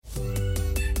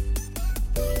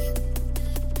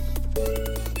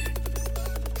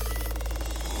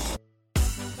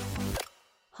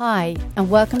Hi, and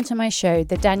welcome to my show,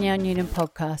 the Danielle Noonan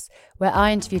Podcast, where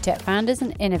I interview tech founders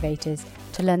and innovators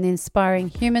to learn the inspiring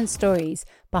human stories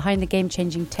behind the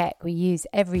game-changing tech we use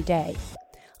every day.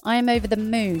 I am over the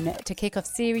moon to kick off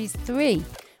Series 3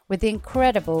 with the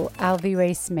incredible Alvy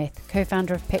Ray Smith,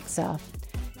 co-founder of Pixar.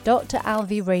 Dr.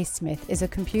 Alvy Ray Smith is a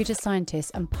computer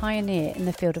scientist and pioneer in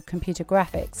the field of computer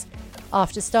graphics.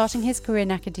 After starting his career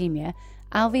in academia,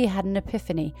 Alvy had an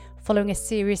epiphany following a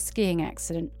serious skiing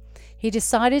accident. He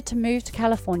decided to move to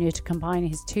California to combine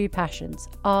his two passions,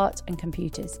 art and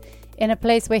computers, in a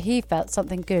place where he felt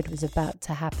something good was about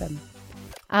to happen.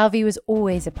 Alvy was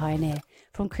always a pioneer.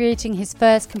 From creating his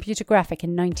first computer graphic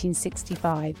in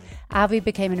 1965, Alvy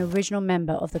became an original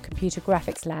member of the Computer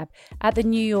Graphics Lab at the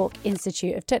New York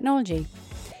Institute of Technology.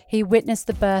 He witnessed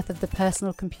the birth of the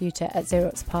personal computer at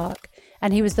Xerox PARC,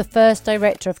 and he was the first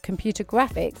director of computer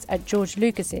graphics at George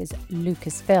Lucas's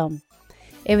Lucasfilm.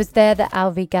 It was there that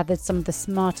Alvy gathered some of the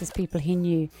smartest people he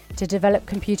knew to develop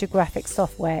computer graphics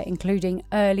software, including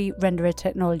early renderer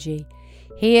technology.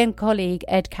 He and colleague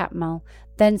Ed Catmull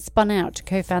then spun out to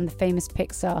co-found the famous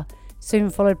Pixar, soon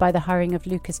followed by the hiring of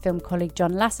Lucasfilm colleague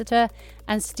John Lasseter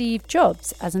and Steve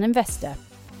Jobs as an investor.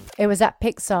 It was at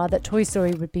Pixar that Toy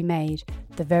Story would be made,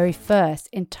 the very first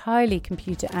entirely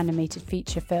computer-animated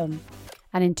feature film.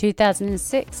 And in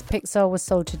 2006, Pixar was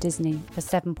sold to Disney for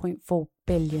 $7.4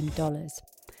 billion.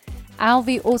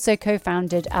 Alvy also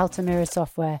co-founded Altamira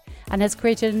Software and has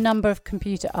created a number of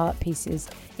computer art pieces,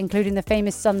 including the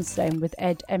famous Sunstone with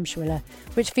Ed Emshwiller,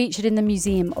 which featured in the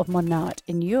Museum of Modern Art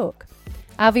in New York.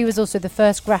 Alvy was also the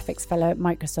first graphics fellow at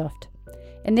Microsoft.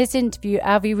 In this interview,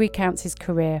 Alvy recounts his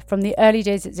career from the early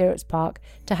days at Xerox PARC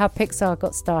to how Pixar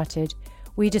got started.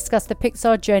 We discuss the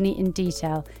Pixar journey in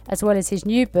detail, as well as his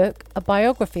new book, a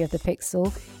biography of the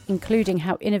Pixel, including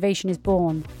how innovation is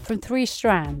born from three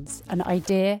strands: an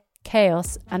idea,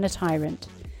 chaos, and a tyrant,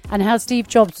 and how Steve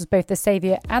Jobs was both the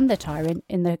savior and the tyrant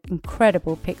in the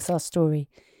incredible Pixar story.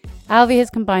 Alvy has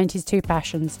combined his two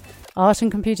passions, art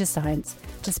and computer science,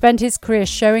 to spend his career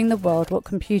showing the world what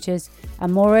computers,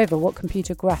 and moreover what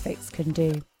computer graphics, can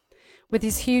do. With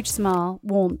his huge smile,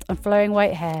 warmth, and flowing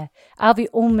white hair, Alvy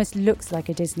almost looks like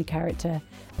a Disney character,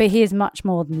 but he is much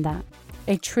more than that.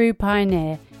 A true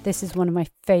pioneer, this is one of my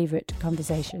favourite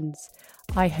conversations.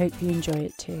 I hope you enjoy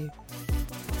it too.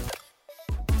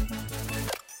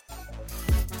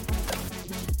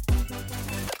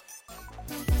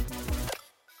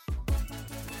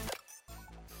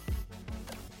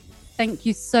 Thank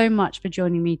you so much for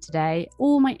joining me today.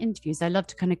 All my interviews, I love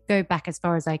to kind of go back as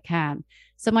far as I can.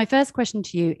 So my first question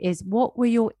to you is, what were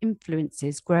your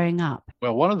influences growing up?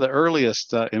 Well, one of the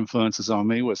earliest influences on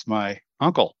me was my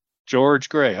uncle, George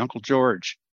Gray, Uncle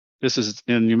George. This is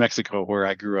in New Mexico where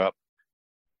I grew up.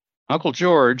 Uncle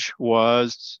George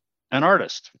was an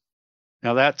artist.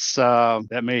 Now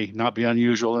that may not be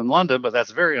unusual in London, but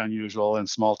that's very unusual in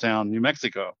small town New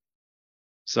Mexico.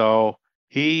 So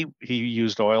he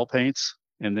used oil paints,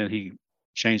 and then he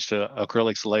changed to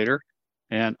acrylics later.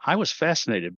 And I was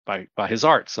fascinated by his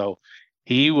art. So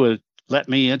he would let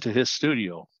me into his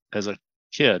studio as a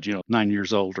kid, 9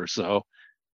 years old or so.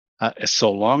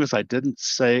 So long as I didn't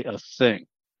say a thing,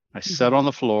 I sat on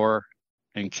the floor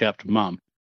and kept mum.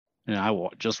 And I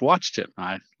just watched him.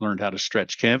 I learned how to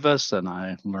stretch canvas, and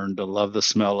I learned to love the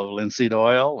smell of linseed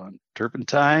oil and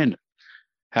turpentine,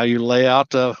 how you lay out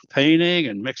the painting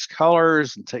and mix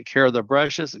colors and take care of the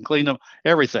brushes and clean them,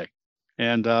 everything.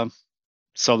 And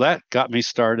so that got me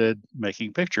started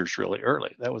making pictures really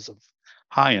early. That was a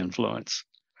high influence.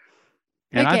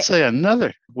 And Okay. I'd say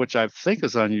another, which I think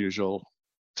is unusual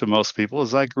to most people,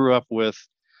 is I grew up with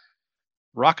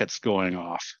rockets going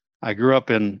off. I grew up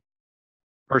in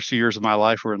first few years of my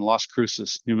life were in Las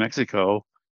Cruces, New Mexico,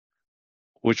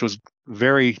 which was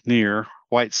very near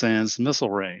White Sands Missile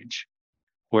Range,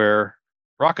 where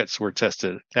rockets were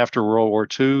tested. After World War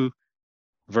II,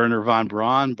 Wernher von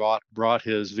Braun brought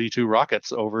his V-2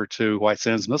 rockets over to White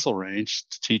Sands Missile Range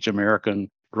to teach American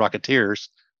rocketeers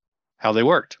how they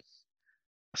worked.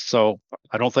 So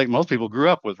I don't think most people grew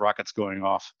up with rockets going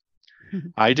off.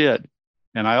 I did.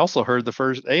 And I also heard the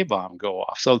first A-bomb go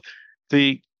off. So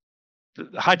the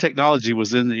high technology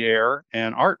was in the air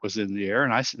and art was in the air.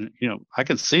 And I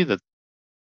can see that.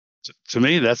 To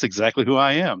me, that's exactly who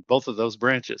I am, both of those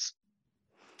branches.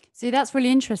 See, that's really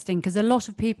interesting because a lot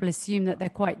of people assume that they're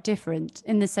quite different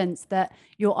in the sense that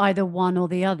you're either one or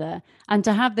the other. And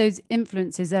to have those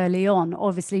influences early on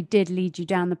obviously did lead you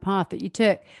down the path that you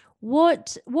took.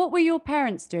 What were your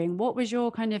parents doing? What was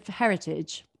your kind of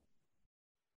heritage?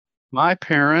 My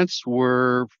parents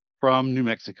were from New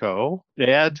Mexico.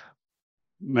 Dad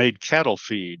made cattle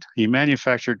feed. He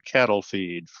manufactured cattle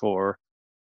feed for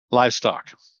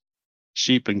livestock,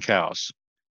 sheep and cows.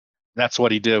 That's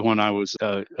what he did when I was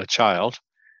a child.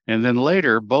 And then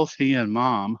later, both he and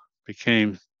mom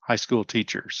became high school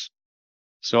teachers.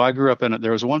 So I grew up in it.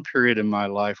 There was one period in my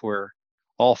life where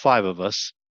all five of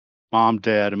us, mom,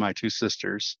 dad, and my two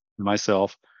sisters, and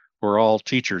myself, were all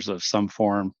teachers of some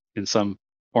form in some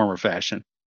form or fashion.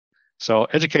 So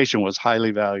education was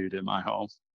highly valued in my home.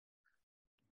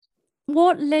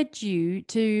 What led you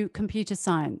to computer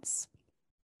science?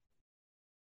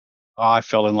 I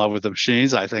fell in love with the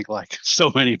machines, I think, like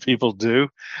so many people do.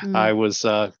 I was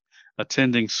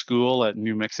attending school at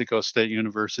New Mexico State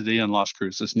University in Las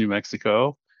Cruces, New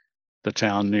Mexico, the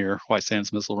town near White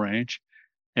Sands Missile Range.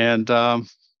 And a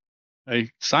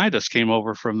scientist came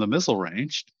over from the missile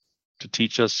range to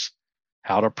teach us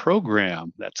how to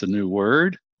program. That's a new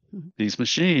word. These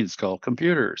machines called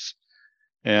computers.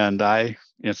 And I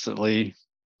instantly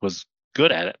was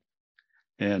good at it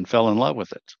and fell in love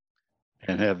with it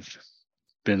and have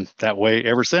been that way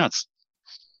ever since.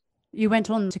 You went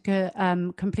on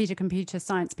to complete a computer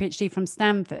science PhD from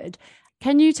Stanford.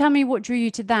 Can you tell me what drew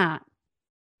you to that?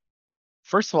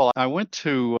 First of all, I went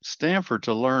to Stanford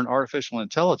to learn artificial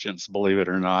intelligence, believe it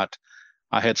or not.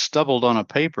 I had stumbled on a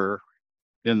paper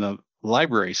in the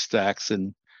library stacks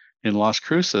in Las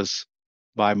Cruces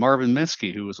by Marvin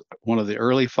Minsky, who was one of the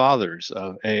early fathers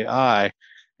of AI.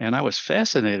 And I was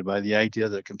fascinated by the idea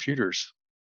that computers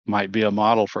might be a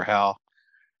model for how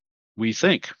we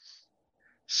think.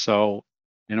 So,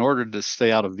 in order to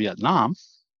stay out of Vietnam,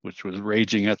 which was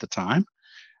raging at the time,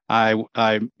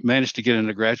 I managed to get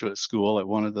into graduate school at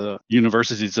one of the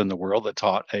universities in the world that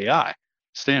taught AI,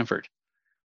 Stanford.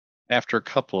 After a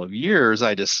couple of years,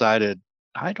 I decided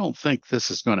I don't think this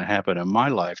is going to happen in my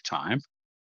lifetime,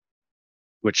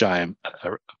 which I am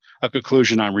a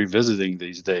conclusion I'm revisiting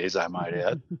these days, I might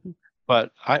add.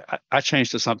 But I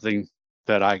changed to something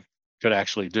that I could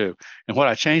actually do. And what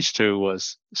I changed to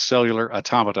was cellular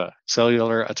automata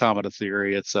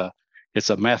theory. It's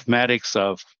a mathematics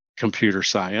of computer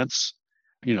science,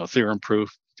 theorem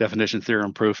proof, definition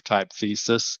theorem proof type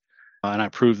thesis. And I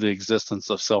proved the existence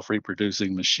of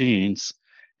self-reproducing machines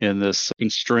in this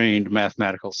constrained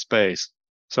mathematical space.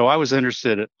 So I was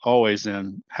interested always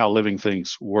in how living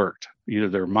things worked, either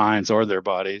their minds or their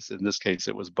bodies. In this case,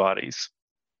 it was bodies.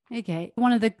 Okay.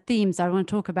 One of the themes I want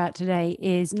to talk about today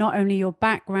is not only your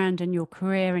background and your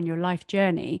career and your life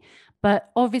journey,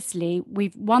 but obviously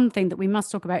one thing that we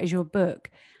must talk about is your book.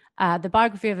 The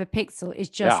Biography of a Pixel is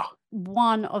just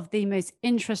one of the most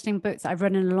interesting books I've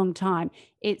read in a long time.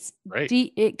 It's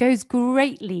it goes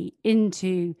greatly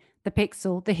into the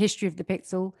pixel, the history of the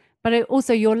pixel, but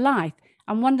also your life.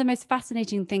 And one of the most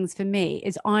fascinating things for me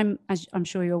is as I'm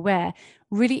sure you're aware,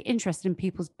 really interested in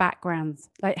people's backgrounds,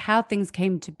 like how things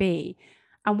came to be.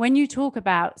 And when you talk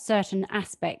about certain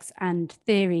aspects and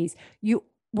theories, you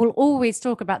will always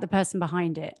talk about the person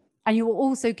behind it. And you will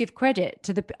also give credit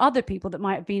to the other people that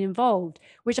might have been involved,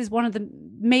 which is one of the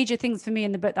major things for me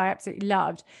in the book that I absolutely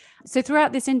loved. So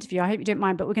throughout this interview, I hope you don't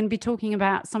mind, but we're going to be talking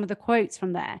about some of the quotes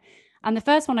from there. And the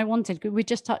first one I wanted, we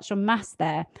just touched on maths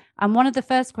there. And one of the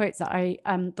first quotes that I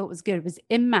thought was good was,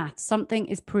 in maths, something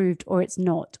is proved or it's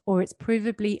not, or it's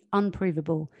provably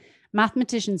unprovable.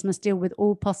 Mathematicians must deal with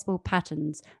all possible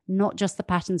patterns, not just the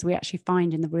patterns we actually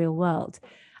find in the real world.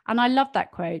 And I love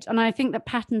that quote. And I think that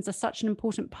patterns are such an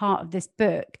important part of this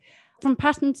book. From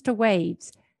patterns to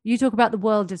waves, you talk about the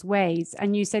world as waves,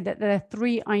 and you say that there are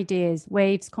three ideas: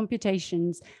 waves,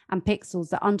 computations, and pixels,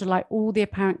 that underlie all the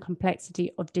apparent complexity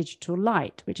of digital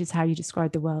light, which is how you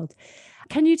describe the world.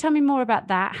 Can you tell me more about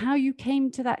that, how you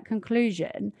came to that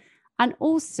conclusion, and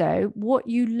also what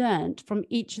you learned from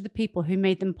each of the people who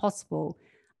made them possible?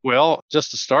 Well, just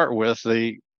to start with,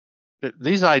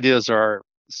 these ideas are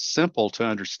simple to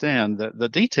understand. The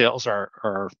details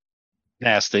are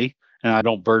nasty, and I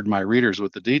don't burden my readers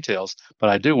with the details, but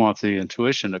I do want the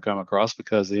intuition to come across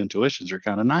because the intuitions are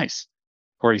kind of nice.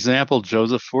 For example,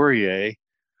 Joseph Fourier,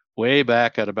 way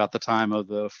back at about the time of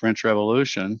the French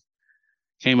Revolution,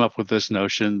 came up with this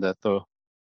notion that the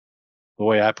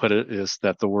way I put it is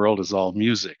that the world is all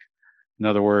music. In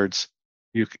other words,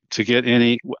 I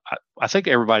think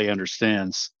everybody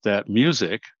understands that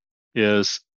music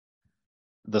is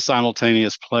the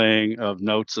simultaneous playing of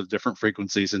notes of different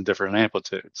frequencies and different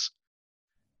amplitudes.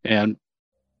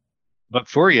 But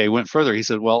Fourier went further. He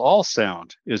said, well, all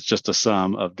sound is just a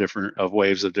sum of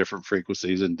waves of different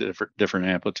frequencies and different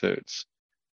amplitudes.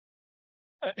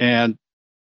 And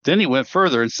then he went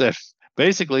further and said,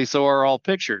 basically, so are all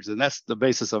pictures. And that's the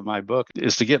basis of my book,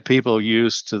 is to get people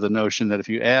used to the notion that if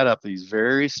you add up these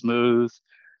very smooth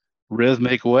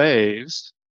rhythmic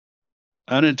waves,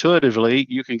 unintuitively,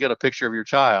 you can get a picture of your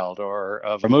child or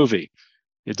of a movie.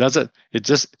 It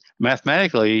just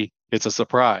mathematically, it's a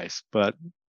surprise. But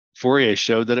Fourier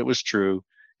showed that it was true,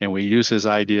 and we use his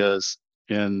ideas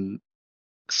in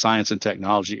science and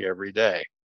technology every day.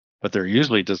 But they're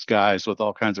usually disguised with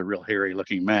all kinds of real hairy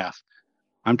looking math.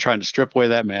 I'm trying to strip away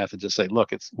that math and just say,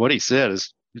 look, it's what he said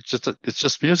is it's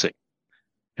just music.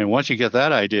 And once you get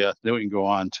that idea, then we can go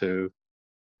on to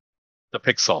the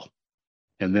pixel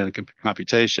and then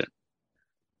computation.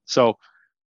 So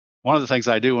one of the things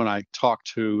I do when I talk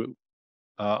to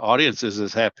audiences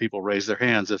is have people raise their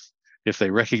hands if they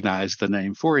recognize the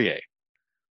name Fourier.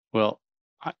 Well,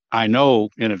 I know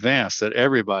in advance that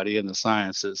everybody in the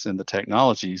sciences and the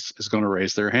technologies is going to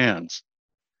raise their hands.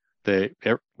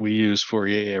 We use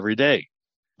Fourier every day,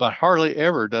 but hardly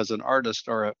ever does an artist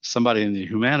or somebody in the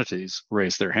humanities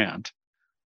raise their hand.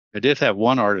 I did have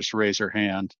one artist raise her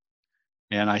hand,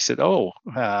 and I said, "Oh,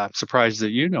 I'm surprised that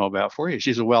you know about Fourier."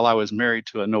 She said, "Well, I was married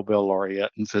to a Nobel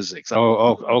laureate in physics."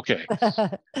 Oh, okay.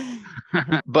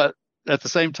 But at the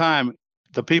same time,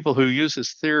 the people who use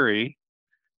his theory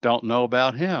don't know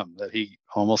about him, that he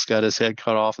almost got his head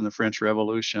cut off in the French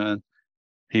Revolution.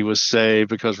 He was saved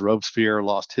because Robespierre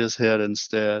lost his head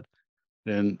instead.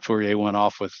 Then Fourier went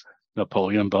off with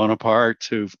Napoleon Bonaparte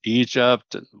to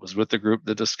Egypt, and was with the group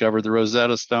that discovered the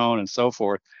Rosetta Stone and so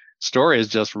forth. Story is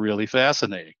just really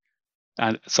fascinating.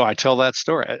 And so I tell that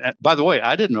story. And by the way,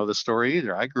 I didn't know the story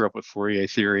either. I grew up with Fourier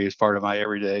theory as part of my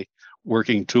everyday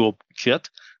working tool kit,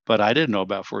 but I didn't know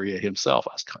about Fourier himself.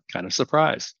 I was kind of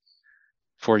surprised.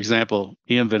 For example,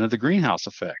 he invented the greenhouse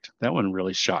effect. That one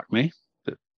really shocked me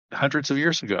hundreds of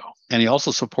years ago. And he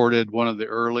also supported one of the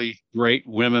early great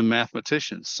women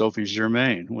mathematicians, Sophie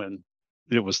Germain, when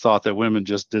it was thought that women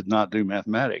just did not do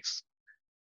mathematics.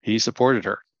 He supported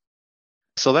her.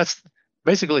 So that's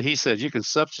basically, he said, you can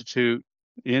substitute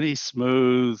any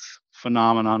smooth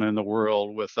phenomenon in the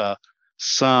world with a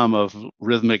sum of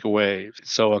rhythmic waves.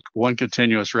 So one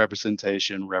continuous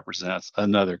representation represents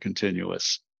another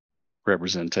continuous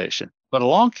representation. But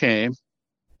along came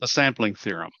the sampling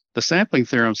theorem. The sampling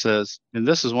theorem says, and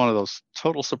this is one of those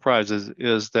total surprises,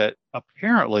 is that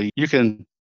apparently you can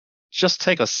just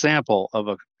take a sample of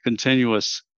a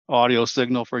continuous audio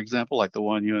signal, for example, like the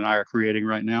one you and I are creating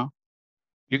right now.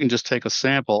 You can just take a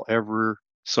sample ever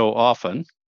so often,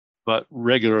 but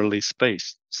regularly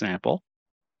spaced sample,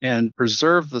 and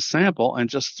preserve the sample and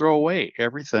just throw away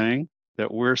everything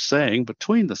that we're saying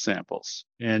between the samples,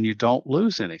 and you don't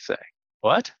lose anything.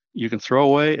 What? You can throw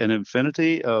away an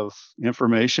infinity of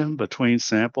information between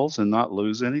samples and not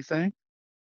lose anything?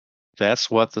 That's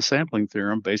what the sampling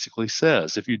theorem basically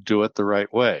says, if you do it the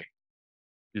right way.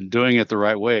 And doing it the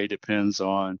right way depends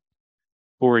on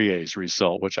Fourier's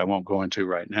result, which I won't go into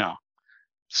right now.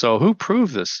 So who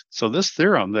proved this? So this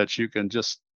theorem that you can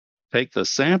just take the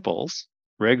samples,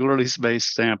 regularly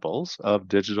spaced samples of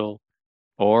digital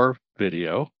or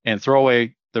video, and throw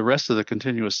away the rest of the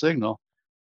continuous signal,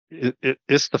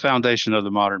 it's the foundation of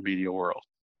the modern media world.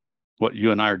 What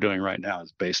you and I are doing right now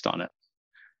is based on it.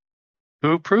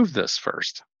 Who proved this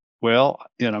first? Well,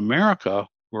 in America,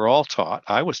 we're all taught,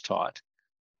 I was taught,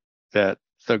 that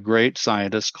the great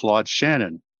scientist Claude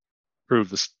Shannon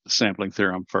proved the sampling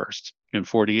theorem first in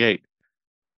 1948.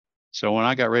 So when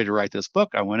I got ready to write this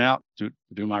book, I went out to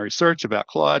do my research about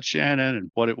Claude Shannon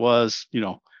and what it was,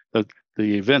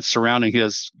 the events surrounding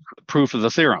his proof of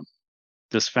the theorem,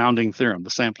 this founding theorem, the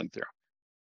sampling theorem,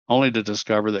 only to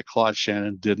discover that Claude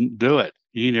Shannon didn't do it.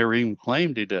 He never even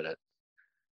claimed he did it.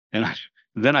 And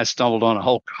then I stumbled on a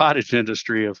whole cottage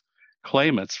industry of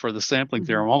claimants for the sampling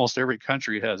theorem. Almost every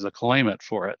country has a claimant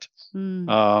for it.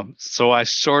 So I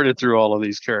sorted through all of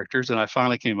these characters, and I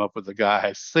finally came up with the guy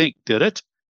I think did it.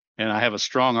 And I have a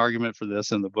strong argument for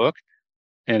this in the book.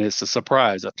 And it's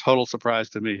a total surprise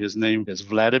to me. His name is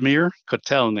Vladimir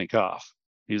Kotelnikov.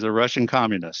 He's a Russian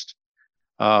communist.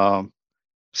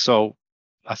 So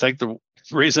I think the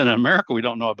reason in America we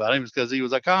don't know about him is because he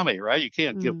was a commie, right? You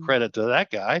can't give credit to that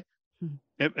guy.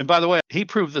 And by the way, he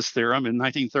proved this theorem in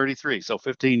 1933, so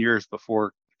 15 years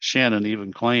before Shannon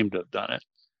even claimed to have done it,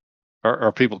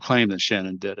 or people claim that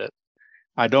Shannon did it.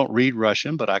 I don't read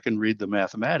Russian, but I can read the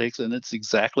mathematics, and it's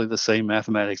exactly the same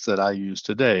mathematics that I use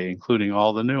today, including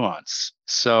all the nuance.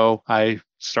 So I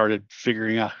started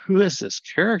figuring out, who is this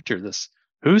character?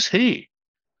 Who's he?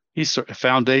 He's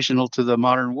foundational to the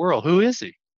modern world. Who is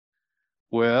he?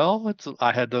 Well,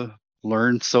 I had to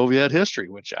learn Soviet history,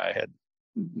 which I had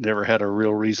never had a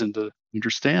real reason to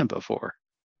understand before,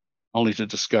 only to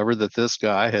discover that this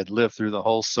guy had lived through the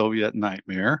whole Soviet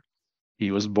nightmare.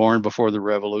 He was born before the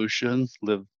revolution,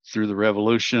 lived through the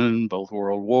revolution, both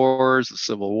world wars, the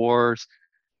civil wars,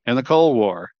 and the Cold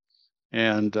War.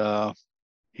 And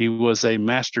he was a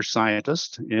master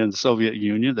scientist in the Soviet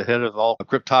Union, the head of all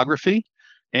cryptography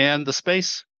and the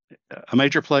space, a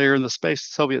major player in the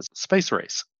Soviet space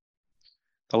race.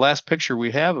 The last picture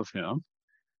we have of him,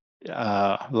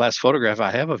 last photograph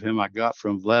I have of him, I got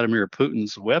from Vladimir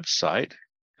Putin's website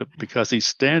because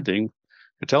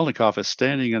Kotelnikov is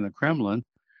standing in the Kremlin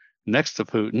next to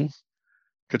Putin.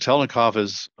 Kotelnikov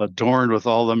is adorned with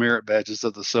all the merit badges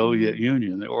of the Soviet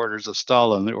Union, the orders of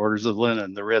Stalin, the orders of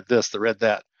Lenin, the red this, the red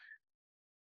that.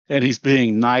 And he's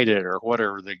being knighted or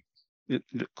whatever.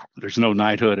 There's no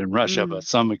knighthood in Russia, but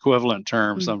some equivalent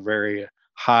term, some very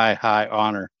high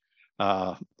honor.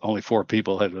 Only 4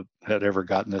 people had ever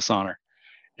gotten this honor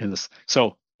in this.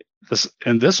 So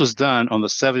this was done on the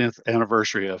 70th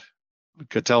anniversary of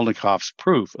Kotelnikov's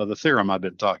proof of the theorem I've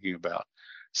been talking about.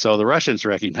 So the Russians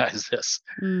recognize this.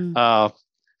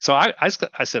 So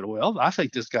I said, well, I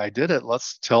think this guy did it.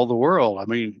 Let's tell the world. I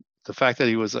mean, the fact that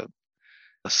he was a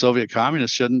Soviet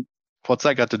communist what's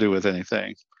that got to do with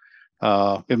anything?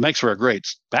 It makes for a great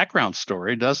background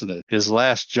story, doesn't it? His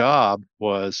last job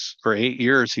was, for 8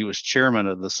 years, he was chairman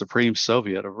of the Supreme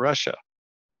Soviet of Russia.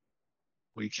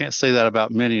 Well, you can't say that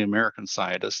about many American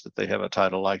scientists, that they have a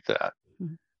title like that.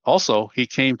 Also, he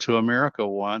came to America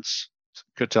once,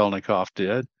 Kotelnikov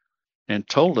did, and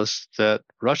told us that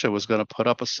Russia was going to put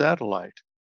up a satellite.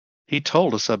 He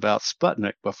told us about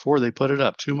Sputnik before they put it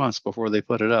up, 2 months before they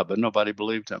put it up, but nobody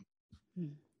believed him.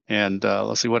 And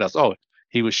let's see what else. Oh,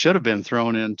 he should have been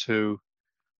thrown into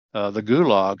the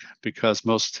Gulag, because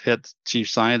most head chief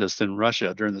scientists in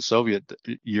Russia during the Soviet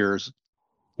years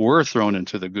were thrown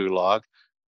into the Gulag,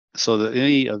 so that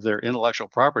any of their intellectual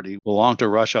property belonged to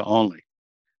Russia only.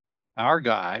 Our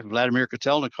guy, Vladimir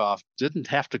Kotelnikov, didn't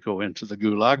have to go into the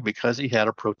Gulag because he had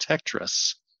a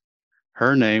protectress.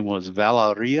 Her name was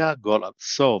Valeria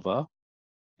Golubtsova,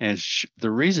 and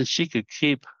the reason she could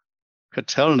keep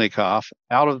Kotelnikov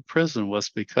out of prison was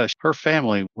because her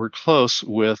family were close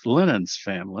with Lenin's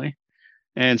family,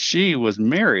 and she was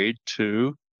married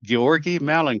to Georgy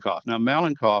Malenkov. Now,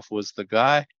 Malenkov was the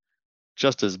guy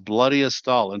just as bloody as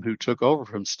Stalin, who took over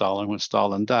from Stalin when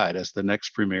Stalin died as the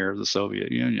next premier of the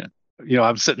Soviet Union.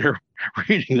 I'm sitting here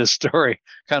reading this story,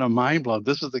 kind of mind blown.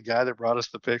 This is the guy that brought us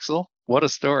the Pixel. What a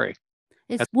story.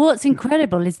 What's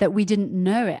incredible is that we didn't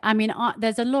know it. I mean,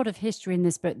 there's a lot of history in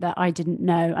this book that I didn't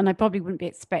know, and I probably wouldn't be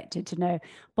expected to know.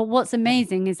 But what's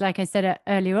amazing is, like I said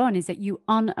earlier on, is that you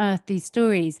unearth these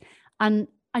stories. And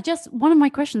one of my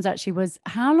questions actually was,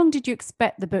 how long did you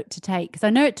expect the book to take? Because I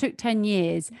know it took 10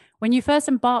 years. When you first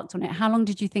embarked on it, how long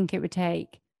did you think it would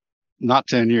take? Not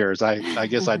 10 years. I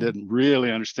guess I didn't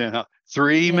really understand how.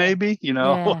 3, maybe,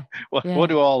 what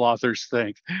do all authors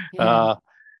think?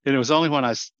 And it was only when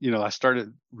I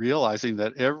started realizing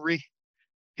that every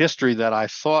history that I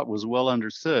thought was well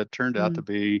understood turned out to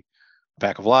be a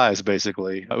pack of lies,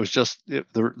 basically. It was just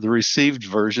the received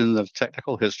version of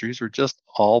technical histories were just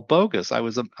all bogus. I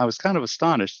was kind of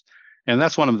astonished. And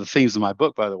that's one of the themes of my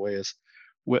book, by the way, is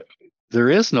there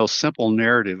is no simple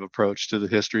narrative approach to the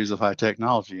histories of high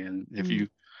technology. And if you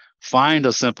find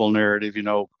a simple narrative,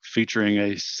 featuring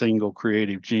a single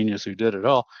creative genius who did it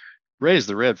all, raise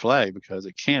the red flag, because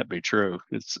it can't be true.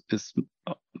 It's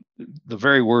the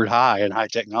very word high in high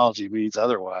technology means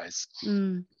otherwise.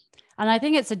 And I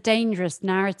think it's a dangerous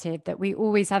narrative that we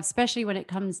always have, especially when it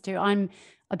comes to, I'm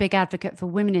a big advocate for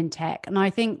women in tech. And I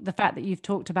think the fact that you've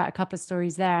talked about a couple of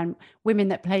stories there and women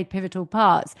that played pivotal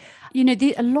parts,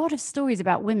 a lot of stories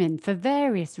about women for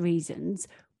various reasons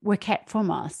were kept from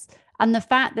us. And the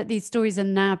fact that these stories are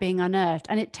now being unearthed,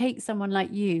 and it takes someone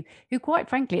like you, who, quite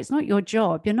frankly, it's not your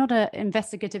job. You're not an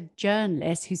investigative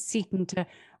journalist who's seeking to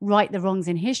right the wrongs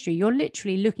in history. You're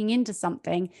literally looking into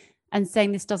something and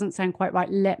saying, this doesn't sound quite right,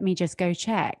 let me just go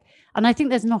check. And I think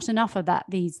there's not enough of that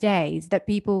these days, that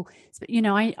people,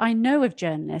 I know of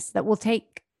journalists that will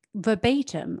take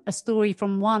verbatim a story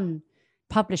from one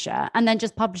publisher and then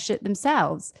just publish it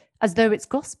themselves as though it's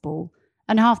gospel.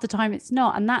 And half the time it's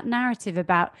not. And that narrative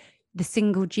about the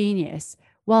single genius,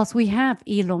 whilst we have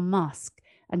Elon Musk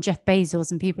and Jeff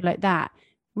Bezos and people like that,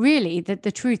 really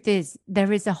the truth is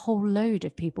there is a whole load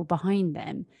of people behind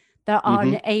them that are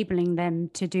enabling them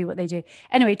to do what they do.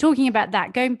 Anyway, talking about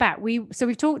that, going back, we've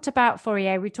talked about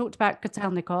Fourier, we talked about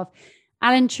Kotelnikov,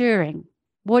 Alan Turing.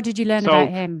 What did you learn about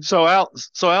him? So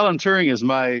Alan Turing is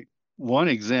my one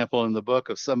example in the book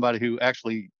of somebody who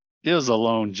actually is a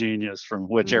lone genius from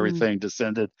which everything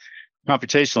descended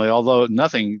computationally, although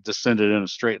nothing descended in a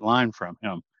straight line from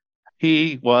him.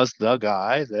 He was the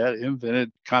guy that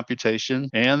invented computation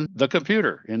and the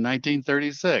computer in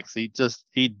 1936.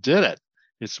 He did it.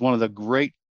 It's one of the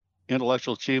great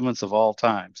intellectual achievements of all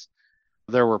times.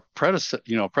 There were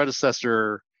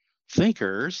predecessor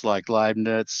thinkers like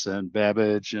Leibniz and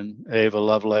Babbage and Ava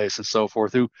Lovelace and so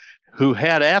forth who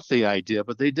had at the idea,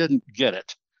 but they didn't get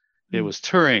it. It was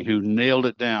Turing who nailed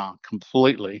it down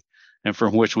completely, and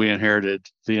from which we inherited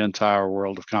the entire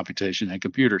world of computation and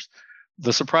computers.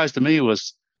 The surprise to me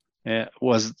was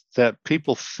that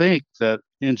people think that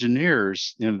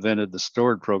engineers invented the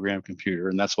stored program computer,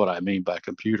 and that's what I mean by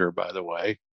computer, by the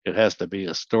way. It has to be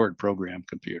a stored program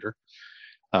computer.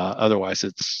 Otherwise,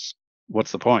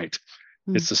 what's the point?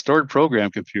 It's the stored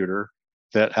program computer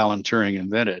that Alan Turing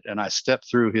invented, and I stepped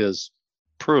through his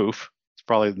proof. It's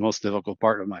probably the most difficult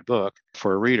part of my book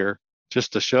for a reader,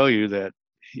 just to show you that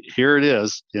here it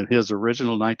is in his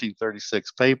original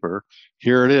 1936 paper.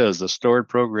 Here it is, the stored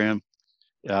program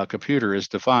computer is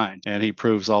defined, and he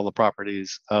proves all the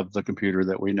properties of the computer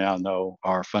that we now know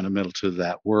are fundamental to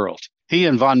that world. He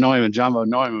and John von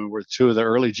Neumann, were two of the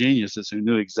early geniuses who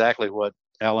knew exactly what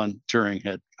Alan Turing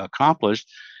had accomplished,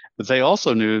 but they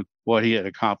also knew what he had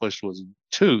accomplished was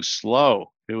too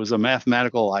slow. It was a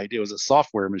mathematical idea. It was a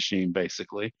software machine,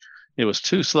 basically. It was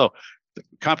too slow. The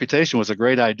computation was a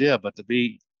great idea, but to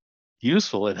be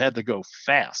useful, it had to go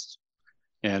fast.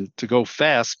 And to go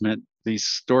fast meant these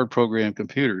stored program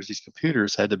computers. These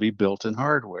computers had to be built in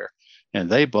hardware. And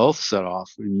they both set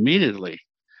off immediately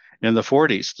in the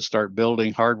 40s to start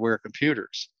building hardware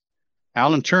computers.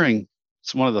 Alan Turing,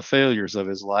 it's one of the failures of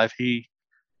his life.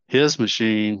 His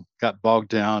machine got bogged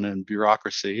down in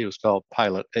bureaucracy. It was called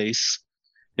Pilot Ace.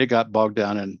 It got bogged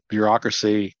down in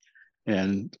bureaucracy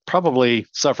and probably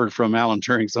suffered from Alan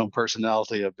Turing's own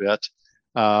personality a bit.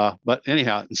 But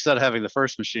anyhow, instead of having the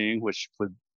first machine, which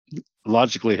would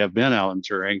logically have been Alan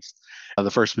Turing's,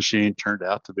 the first machine turned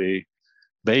out to be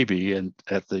Baby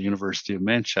at the University of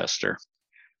Manchester.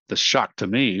 The shock to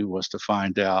me was to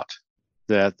find out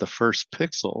that the first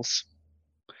pixels,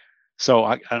 so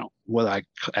I don't know whether I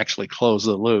actually close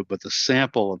the loop, but the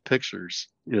sample of pictures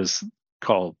is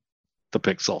called the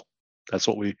pixel. That's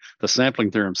what the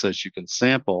sampling theorem says. You can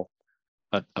sample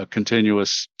a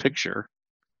continuous picture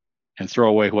and throw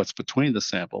away what's between the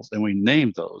samples. And we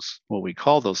name those, what we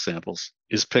call those samples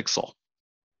is pixel,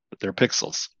 but they're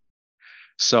pixels.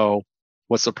 So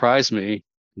what surprised me,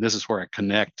 and this is where I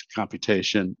connect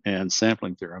computation and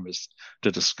sampling theorem, is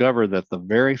to discover that the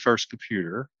very first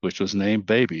computer, which was named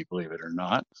Baby, believe it or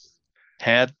not,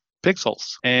 had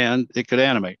pixels and it could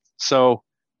animate. So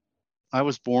I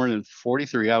was born in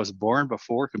 43. I was born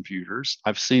before computers.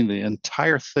 I've seen the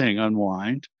entire thing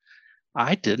unwind.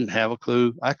 I didn't have a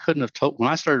clue. I couldn't have told, when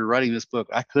I started writing this book,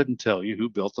 I couldn't tell you who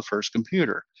built the first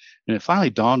computer. And it finally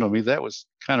dawned on me that was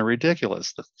kind of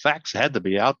ridiculous. The facts had to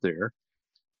be out there.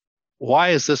 Why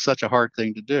is this such a hard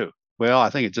thing to do? Well, I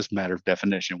think it's just a matter of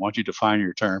definition. Once you define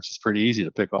your terms, it's pretty easy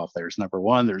to pick off. There's number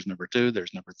one, there's number two,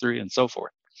 there's number three, and so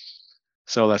forth.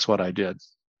 So that's what I did.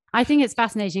 I think it's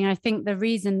fascinating. I think the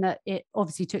reason that it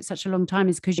obviously took such a long time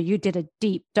is because you did a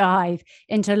deep dive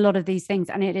into a lot of these things,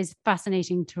 and it is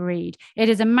fascinating to read. It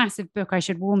is a massive book. I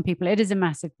should warn people, it is a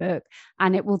massive book,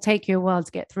 and it will take you a while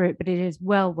to get through it, but it is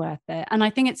well worth it. And I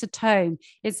think it's a tome.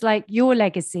 It's like your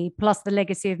legacy plus the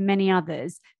legacy of many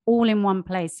others all in one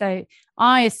place. So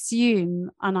I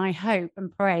assume and I hope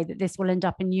and pray that this will end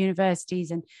up in universities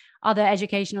and other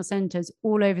educational centers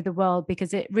all over the world,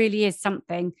 because it really is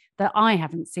something that I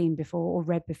haven't seen before or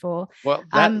read before. Well,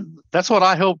 that's what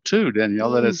I hope too,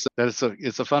 Danielle, that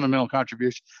it's a fundamental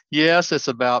contribution. Yes, it's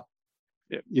about,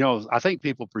 I think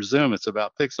people presume it's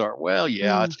about Pixar. Well,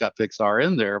 yeah, it's got Pixar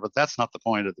in there, but that's not the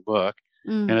point of the book.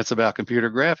 And it's about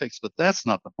computer graphics, but that's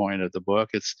not the point of the book.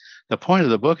 The point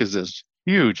of the book is this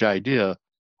huge idea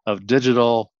of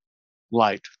digital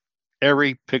light.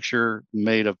 Every picture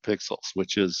made of pixels,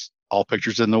 which is all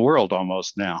pictures in the world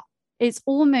almost now. It's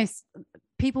almost,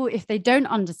 people, if they don't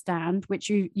understand, which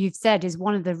you've said is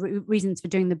one of the reasons for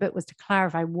doing the book was to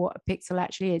clarify what a pixel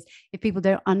actually is. If people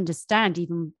don't understand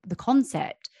even the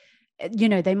concept,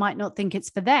 they might not think it's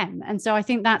for them. And so I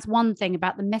think that's one thing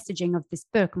about the messaging of this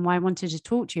book, and why I wanted to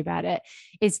talk to you about it,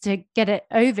 is to get it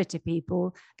over to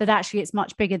people that actually it's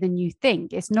much bigger than you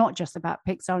think. It's not just about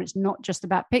Pixar. It's not just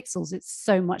about pixels. It's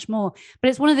so much more. But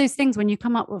it's one of those things when you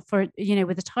come up with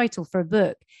a title for a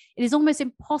book, it is almost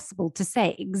impossible to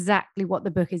say exactly what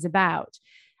the book is about.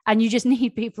 And you just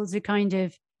need people to kind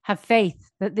of have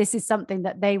faith that this is something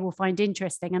that they will find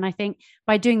interesting. And I think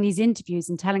by doing these interviews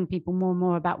and telling people more and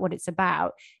more about what it's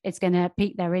about, it's going to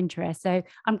pique their interest. So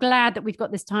I'm glad that we've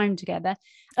got this time together.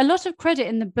 A lot of credit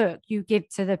in the book you give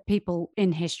to the people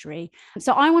in history.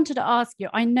 So I wanted to ask you,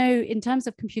 I know in terms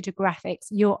of computer graphics,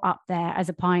 you're up there as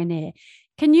a pioneer.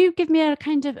 Can you give me a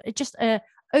kind of just a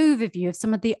overview of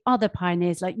some of the other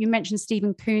pioneers, like you mentioned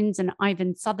Stephen Coons and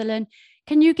Ivan Sutherland.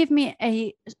 Can you give me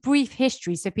a brief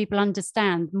history so people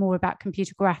understand more about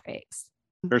computer graphics?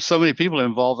 There's so many people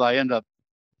involved, I end up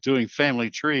doing family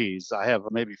trees. I have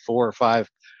maybe 4 or 5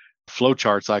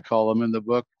 flowcharts, I call them, in the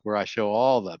book, where I show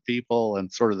all the people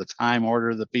and sort of the time order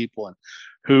of the people and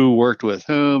who worked with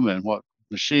whom and what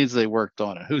machines they worked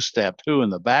on and who stabbed who in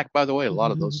the back. By the way, a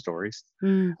lot of those stories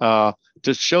to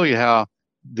show you how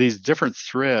these different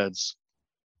threads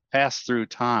pass through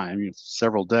time,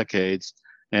 several decades,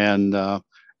 and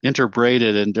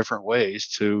interbraided in different ways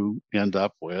to end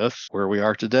up with where we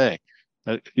are today.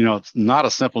 It's not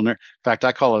a simple, in fact,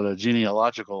 I call it a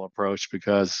genealogical approach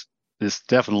because it's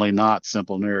definitely not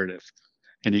simple narrative.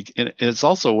 And it's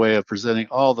also a way of presenting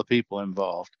all the people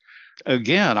involved.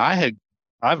 Again,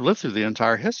 I've lived through the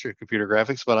entire history of computer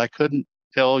graphics, but I couldn't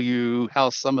tell you how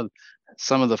some of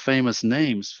the famous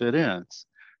names fit in.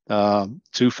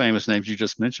 2 famous names you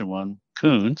just mentioned, one,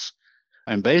 Coons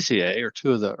and Bézier, are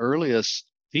 2 of the earliest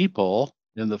people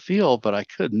in the field, but I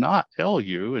could not tell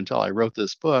you until I wrote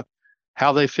this book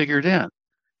how they figured in.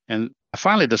 And I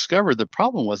finally discovered the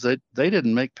problem was that they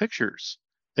didn't make pictures.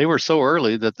 They were so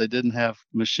early that they didn't have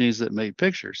machines that made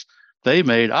pictures. They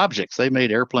made objects. They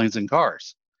made airplanes and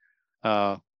cars.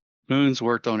 Coons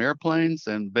worked on airplanes,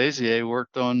 and Bézier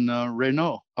worked on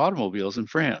Renault automobiles in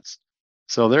France.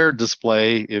 So their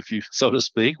display, if you so to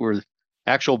speak, were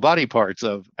actual body parts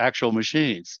of actual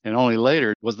machines. And only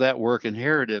later was that work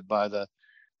inherited by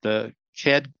the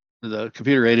CAD, the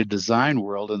computer-aided design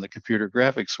world, and the computer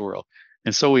graphics world.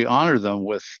 And so we honor them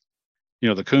with,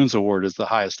 the Coons Award is the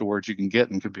highest award you can get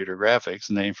in computer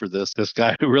graphics, named for this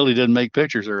guy who really didn't make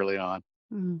pictures early on.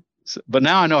 So, but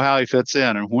now I know how he fits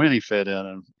in and when he fit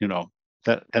in, and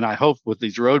that. And I hope with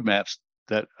these roadmaps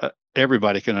that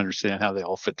everybody can understand how they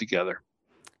all fit together.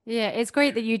 Yeah, it's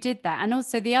great that you did that. And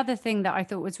also the other thing that I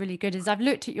thought was really good is I've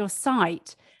looked at your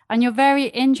site and you're very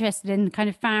interested in kind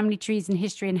of family trees and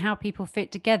history and how people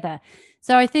fit together.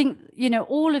 So I think,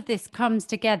 all of this comes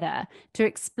together to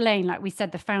explain, like we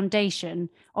said, the foundation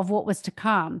of what was to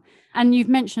come. And you've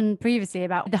mentioned previously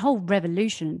about the whole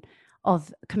revolution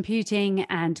of computing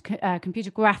and computer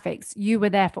graphics. You were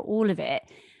there for all of it.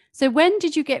 So when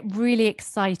did you get really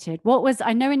excited?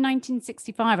 I know in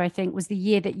 1965, I think, was the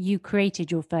year that you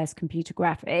created your first computer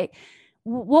graphic.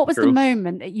 What was the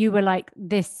moment that you were like,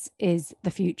 this is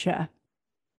the future?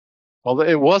 Well,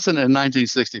 it wasn't in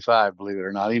 1965, believe it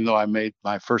or not, even though I made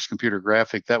my first computer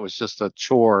graphic. That was just a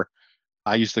chore.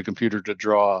 I used the computer to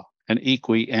draw an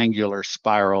equiangular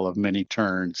spiral of many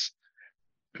turns.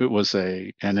 It was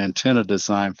an antenna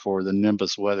design for the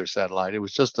Nimbus weather satellite. It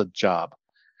was just a job.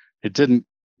 It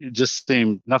just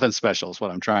seemed nothing special is what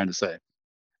I'm trying to say.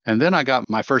 And then I got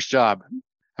my first job.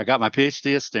 I got my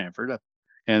PhD at Stanford,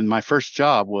 and my first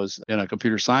job was in a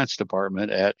computer science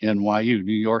department at NYU,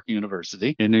 New York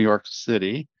University in New York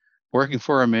City, working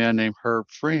for a man named Herb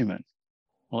Freeman.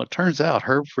 Well, it turns out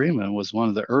Herb Freeman was one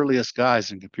of the earliest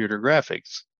guys in computer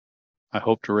graphics. I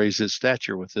hope to raise his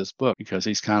stature with this book because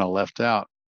he's kind of left out.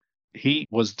 He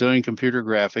was doing computer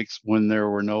graphics when there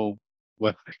were no,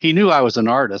 well, he knew I was an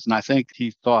artist, and I think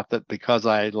he thought that because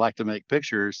I liked to make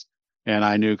pictures and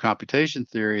I knew computation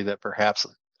theory, that perhaps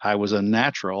I was a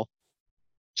natural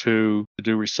to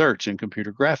do research in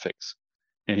computer graphics.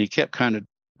 And he kept kind of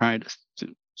trying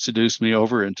to seduce me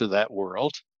over into that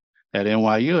world at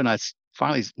NYU. And I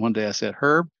finally, one day I said,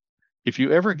 Herb, if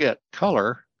you ever get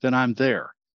color, then I'm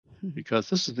there, because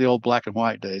this is the old black and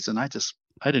white days. And I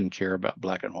didn't care about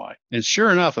black and white. And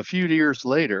sure enough, a few years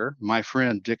later, my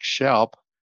friend Dick Schalp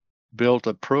built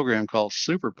a program called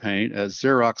SuperPaint at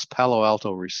Xerox Palo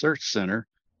Alto Research Center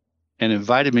and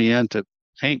invited me in to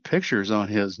paint pictures on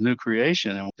his new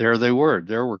creation. And there they were.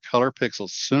 There were color pixels.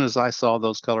 As soon as I saw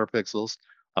those color pixels,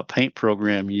 a paint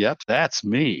program, yep, that's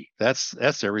me. That's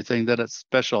everything that is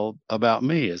special about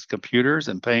me is computers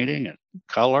and painting and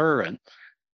color.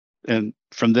 And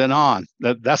from then on,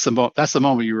 that's the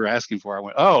moment you were asking for. I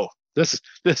went, oh, this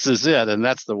is it. And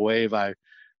that's the wave I,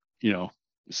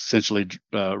 essentially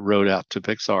rode out to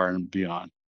Pixar and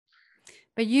beyond.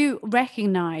 But you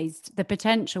recognized the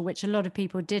potential, which a lot of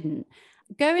people didn't.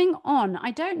 Going on,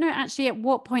 I don't know actually at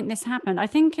what point this happened. I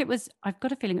think I've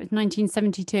got a feeling it was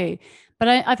 1972, but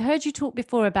I've heard you talk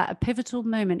before about a pivotal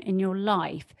moment in your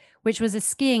life, which was a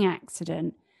skiing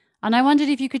accident. And I wondered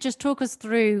if you could just talk us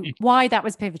through why that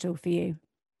was pivotal for you.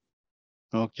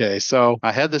 Okay, so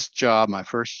I had this job, my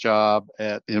first job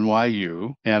at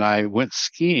NYU, and I went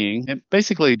skiing. And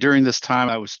basically during this time,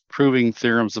 I was proving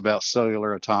theorems about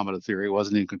cellular automata theory. It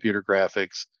wasn't in computer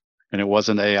graphics, and it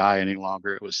wasn't AI any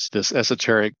longer. It was this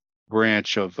esoteric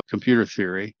branch of computer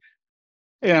theory.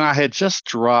 And I had just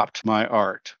dropped my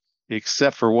art,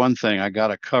 except for one thing. I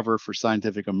got a cover for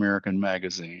Scientific American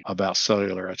magazine about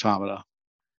cellular automata.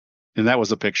 And that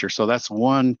was a picture. So that's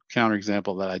one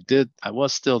counterexample that I did. I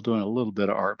was still doing a little bit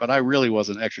of art, but I really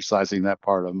wasn't exercising that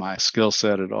part of my skill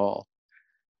set at all.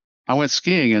 I went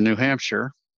skiing in New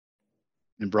Hampshire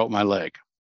and broke my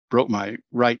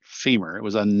right femur. It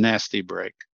was a nasty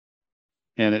break.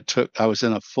 And I was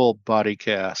in a full body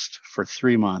cast for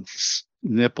 3 months,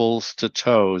 nipples to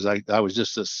toes. I was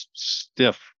just as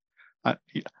stiff. I,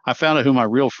 I found out who my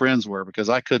real friends were because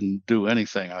I couldn't do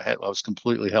anything. I was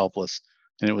completely helpless.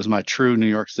 And it was my true New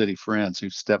York City friends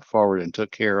who stepped forward and took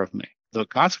care of me. The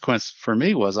consequence for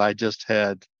me was I just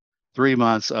had 3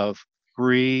 months of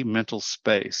free mental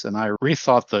space, and I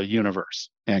rethought the universe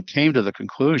and came to the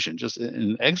conclusion, just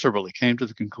inexorably came to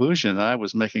the conclusion that I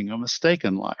was making a mistake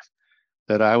in life,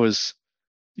 that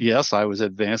yes, I was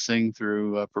advancing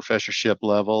through professorship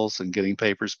levels and getting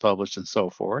papers published and so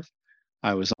forth.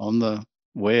 I was on the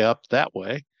way up that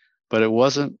way, but I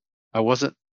wasn't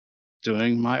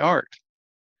doing my art.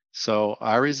 So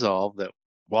I resolved that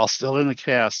while still in the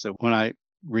cast, that when I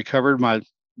recovered my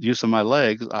use of my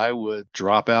legs, I would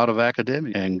drop out of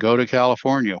academia and go to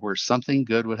California where something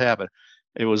good would happen.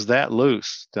 It was that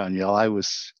loose, Danielle.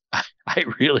 I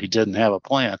really didn't have a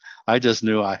plan. I just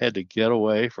knew I had to get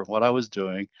away from what I was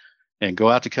doing and go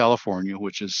out to California,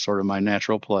 which is sort of my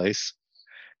natural place,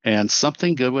 and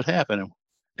something good would happen.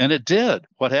 And it did.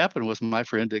 What happened was my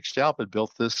friend Dick Stalp had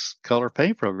built this color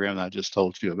paint program that I just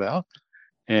told you about.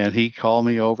 And he called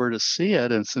me over to see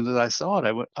it. And as soon as I saw it,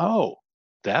 I went, oh,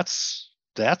 that's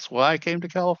why I came to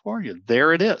California.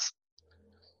 There it is.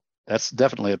 That's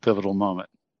definitely a pivotal moment.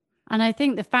 And I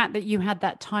think the fact that you had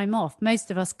that time off,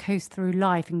 most of us coast through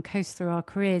life and coast through our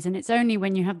careers. And it's only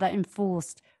when you have that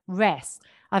enforced rest.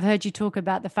 I've heard you talk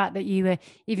about the fact that you were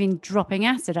even dropping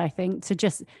acid, I think, to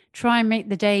just try and make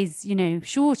the days,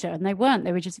 shorter. And they weren't,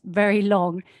 they were just very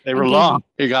long They and were gave long.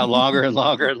 you. It got longer and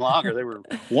longer and longer. They were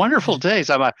wonderful days.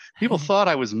 People thought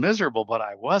I was miserable, but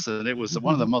I wasn't. It was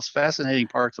one of the most fascinating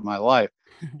parts of my life.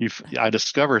 I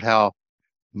discovered how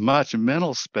much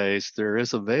mental space there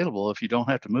is available if you don't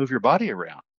have to move your body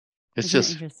around. It's Isn't it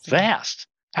just interesting? vast,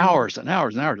 Yeah. hours and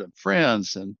hours and hours of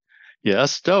friends and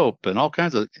yes, dope and all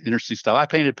kinds of interesting stuff. I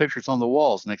painted pictures on the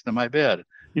walls next to my bed.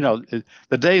 The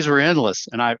days were endless,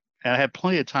 and I had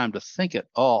plenty of time to think it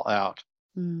all out.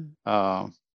 Mm.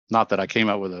 Not that I came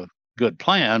up with a good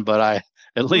plan, but I at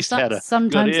Well, least had a good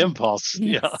sometimes, impulse.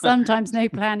 yes, Yeah, sometimes no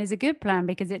plan is a good plan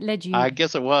because it led you. I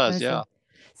guess it was. Yeah.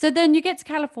 So then you get to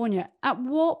California. At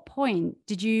what point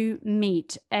did you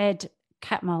meet Ed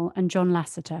Catmull and John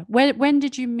Lasseter? When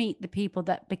did you meet the people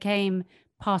that became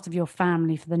part of your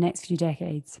family for the next few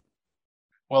decades?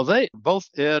 Well, both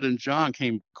Ed and John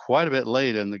came quite a bit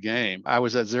late in the game. I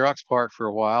was at Xerox PARC for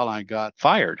a while. And I got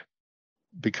fired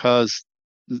because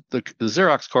the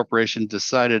Xerox Corporation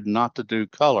decided not to do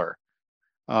color.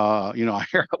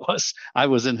 Here I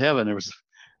was in heaven.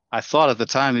 I thought at the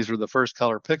time these were the first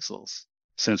color pixels.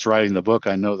 Since writing the book,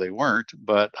 I know they weren't,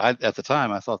 but at the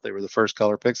time I thought they were the first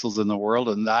color pixels in the world,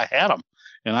 and I had them,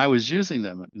 and I was using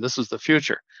them. And this was the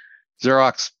future.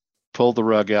 Xerox pulled the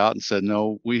rug out and said,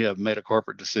 "No, we have made a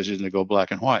corporate decision to go black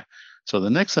and white." So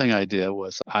the next thing I did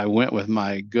was I went with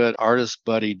my good artist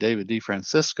buddy, David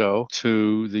DeFrancisco,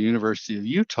 to the University of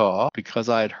Utah because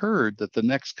I had heard that the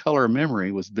next color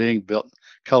memory was being built,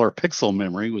 color pixel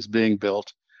memory was being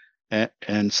built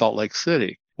in Salt Lake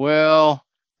City. Well,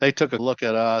 they took a look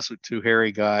at us with two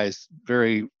hairy guys,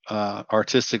 very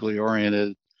artistically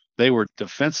oriented. They were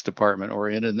Defense Department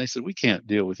oriented, and they said, "We can't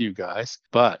deal with you guys."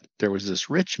 But there was this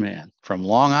rich man from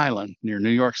Long Island near New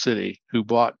York City who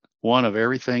bought one of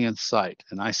everything in sight.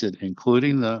 And I said,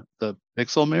 "Including the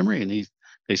pixel memory?" And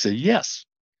they said, "Yes."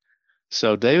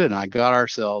 So David and I got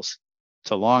ourselves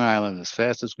to Long Island as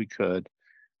fast as we could.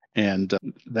 And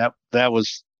that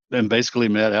was then basically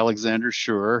met Alexander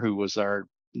Schur, who was our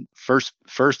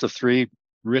first of three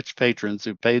rich patrons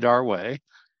who paid our way.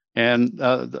 And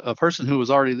a person who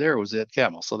was already there was Ed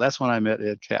Catmull. So that's when I met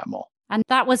Ed Catmull. And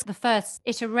that was the first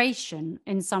iteration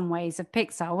in some ways of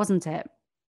Pixar, wasn't it?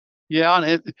 Yeah,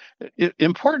 and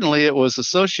importantly, it was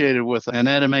associated with an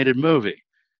animated movie.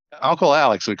 Uncle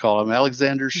Alex, we call him,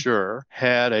 Alexander Schur,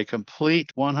 had a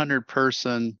complete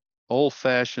 100-person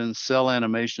old-fashioned cell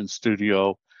animation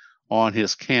studio on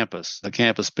his campus, the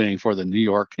campus being for the New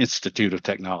York Institute of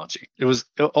Technology. It was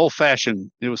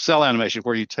old-fashioned. It was cell animation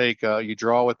where you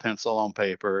draw with pencil on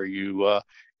paper, you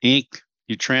ink,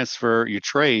 you transfer, you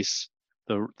trace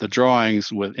the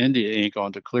drawings with India ink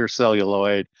onto clear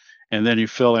celluloid, and then you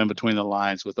fill in between the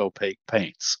lines with opaque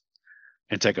paints.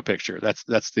 and take a picture.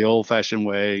 That's the old-fashioned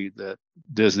way that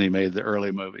Disney made the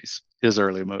early movies, his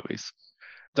early movies.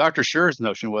 Dr. Scher's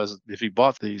notion was if he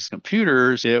bought these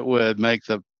computers, it would make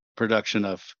the production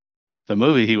of the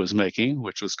movie he was making,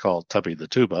 which was called Tubby the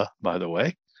Tuba, by the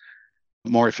way,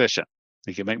 more efficient.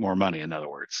 He could make more money, in other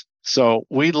words. So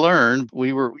we learned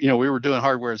we were doing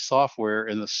hardware and software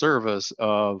in the service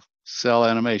of cell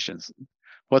animations.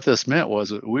 What this meant was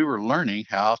that we were learning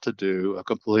how to do a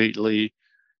complete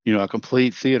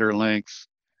theater length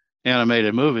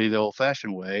animated movie the old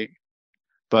fashioned way,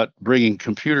 but bringing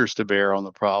computers to bear on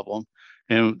the problem.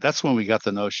 And that's when we got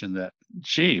the notion that,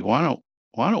 gee, why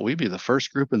don't we be the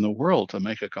first group in the world to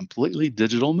make a completely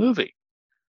digital movie?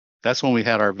 That's when we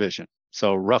had our vision.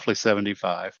 So roughly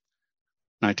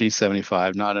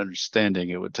 1975, not understanding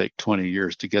it would take 20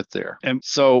 years to get there. And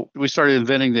so we started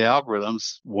inventing the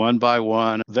algorithms one by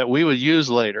one that we would use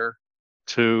later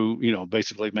to,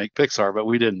 basically make Pixar, but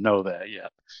we didn't know that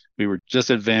yet. We were just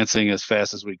advancing as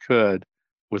fast as we could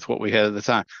with what we had at the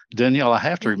time. Danielle, I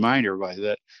have to remind everybody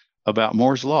that about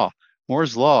Moore's Law.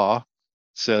 Moore's Law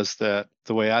says that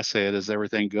the way I say it is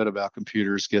everything good about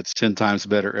computers gets 10 times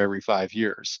better every 5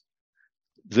 years.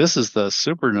 This is the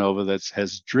supernova that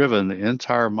has driven the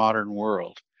entire modern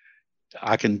world.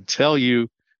 I can tell you,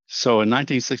 so in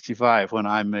 1965, when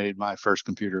I made my first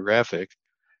computer graphic,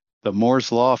 the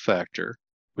Moore's Law factor,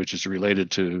 which is related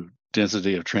to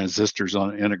density of transistors on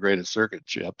an integrated circuit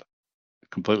chip,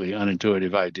 completely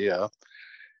unintuitive idea.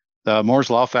 The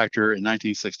Moore's Law factor in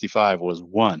 1965 was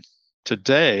 1.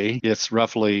 Today, it's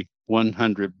roughly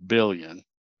 100 billion.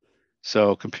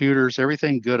 So computers,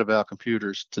 everything good about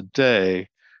computers today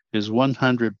is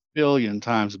 100 billion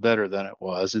times better than it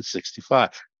was in 65.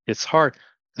 It's hard.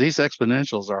 These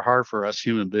exponentials are hard for us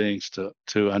human beings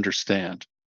to understand.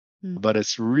 But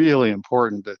it's really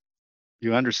important that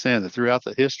you understand that throughout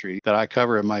the history that I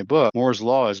cover in my book, Moore's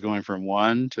Law is going from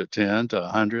 1 to 10 to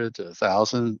 100 to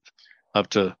 1,000 up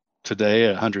to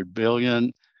today 100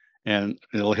 billion, and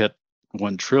it'll hit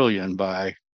 1 trillion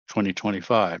by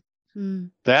 2025.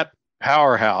 That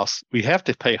powerhouse, we have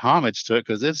to pay homage to it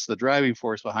because it's the driving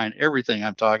force behind everything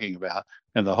I'm talking about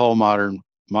and the whole modern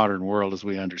world as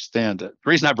we understand it. The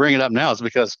reason I bring it up now is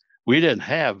because we didn't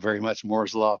have very much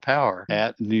Moore's Law power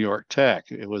at New York Tech.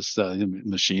 It was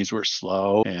machines were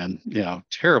slow and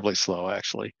terribly slow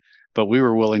actually, but we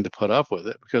were willing to put up with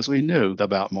it because we knew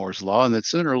about Moore's Law and that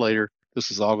sooner or later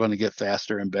this is all going to get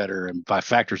faster and better and by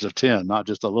factors of 10, not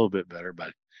just a little bit better,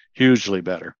 but hugely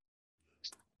better.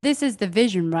 This is the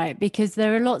vision, right? Because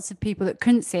there are lots of people that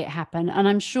couldn't see it happen. And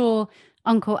I'm sure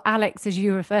Uncle Alex, as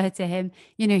you refer to him,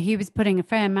 he was putting a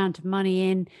fair amount of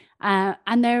money in.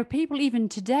 And there are people even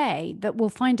today that will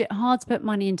find it hard to put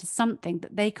money into something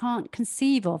that they can't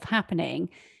conceive of happening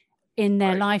in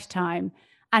their lifetime.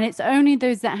 And it's only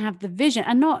those that have the vision,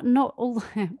 and not all,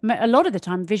 a lot of the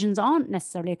time visions aren't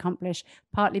necessarily accomplished,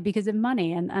 partly because of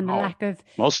money and the lack of.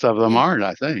 Most of them aren't,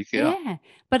 I think. Yeah.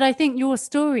 But I think your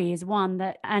story is one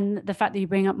that, and the fact that you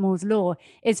bring up Moore's Law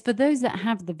is for those that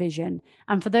have the vision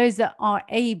and for those that are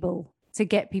able to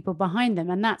get people behind them.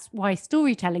 And that's why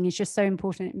storytelling is just so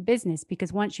important in business,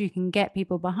 because once you can get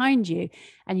people behind you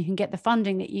and you can get the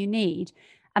funding that you need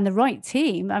and the right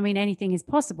team, I mean, anything is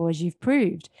possible, as you've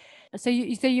proved. So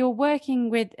you're working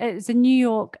with it's a New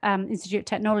York Institute of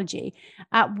Technology.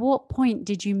 At what point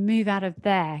did you move out of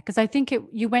there? Because I think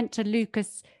you went to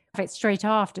Lucas straight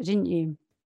after, didn't you?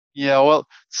 Yeah, well,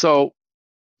 so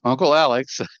Uncle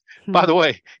Alex, by the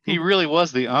way, he really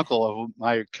was the uncle of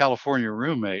my California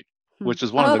roommate, which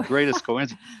is one of the greatest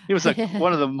coincidences. He was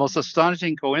one of the most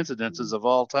astonishing coincidences of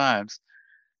all times,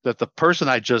 that the person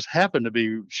I just happened to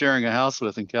be sharing a house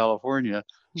with in California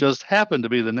just happened to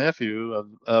be the nephew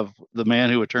of the man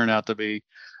who would turn out to be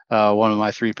one of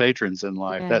my 3 patrons in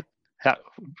life.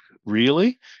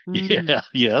 Really? Yeah,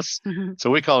 yes. So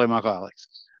we call him Uncle Alex.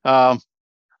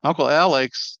 Uncle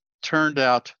Alex turned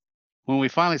out, when we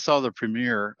finally saw the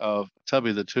premiere of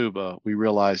Tubby the Tuba, we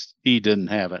realized he didn't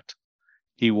have it.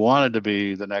 He wanted to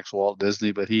be the next Walt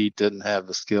Disney, but he didn't have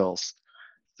the skills.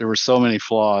 There were so many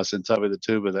flaws in Tubby the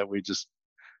Tuba that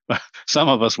some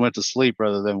of us went to sleep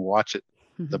rather than watch it,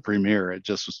 the premiere. It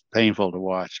just was painful to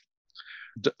watch.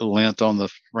 Lint on the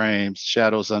frames,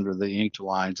 shadows under the inked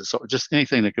lines. So just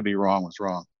anything that could be wrong was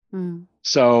wrong.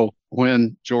 So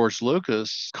when George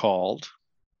Lucas called,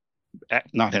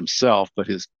 not himself, but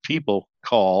his people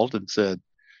called and said,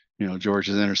 George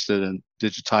is interested in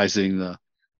digitizing the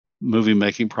movie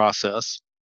making process,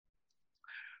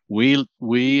 we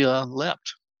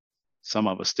leapt. Some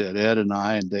of us did. Ed and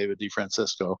I and David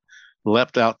DeFrancisco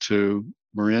leapt out to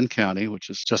Marin County, which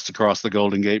is just across the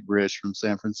Golden Gate Bridge from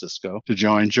San Francisco, to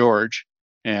join George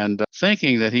and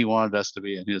thinking that he wanted us to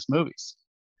be in his movies.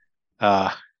 Uh,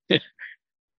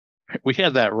 we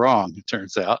had that wrong, it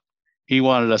turns out. He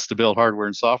wanted us to build hardware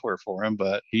and software for him,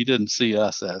 but he didn't see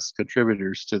us as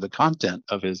contributors to the content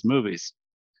of his movies.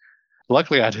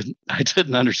 Luckily, I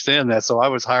didn't understand that, so I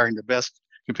was hiring the best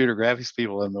computer graphics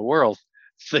people in the world,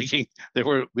 thinking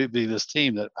we'd be this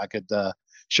team that I could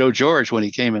show George when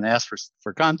he came and asked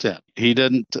for content. He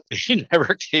didn't. He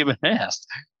never came and asked.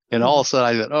 And all of a sudden,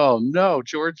 I thought, "Oh no,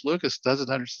 George Lucas doesn't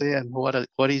understand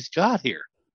what he's got here.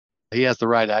 He has the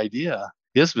right idea.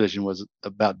 His vision was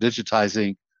about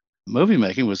digitizing movie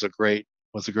making was a great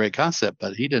concept,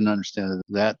 but he didn't understand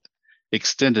that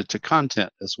extended to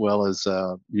content as well as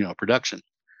production.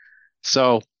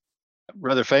 So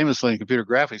rather famously in computer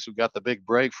graphics, we got the big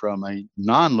break from a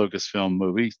non-Lucasfilm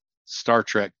movie, Star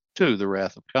Trek II: The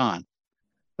Wrath of Khan.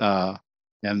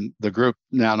 And the group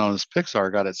now known as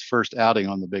Pixar got its first outing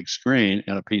on the big screen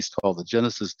in a piece called the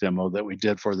Genesis demo that we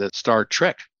did for the Star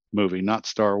Trek movie, not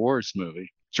Star Wars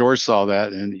movie. George saw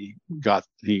that and he got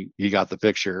the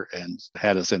picture and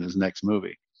had us in his next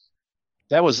movie.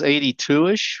 That was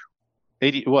 82-ish.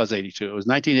 It was 82. It was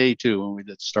 1982 when we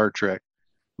did Star Trek.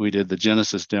 We did the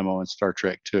Genesis demo in Star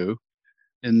Trek II.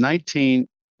 In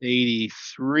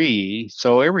 1983,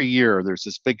 so every year there's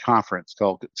this big conference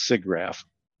called SIGGRAPH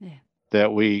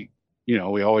that we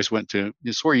always went to.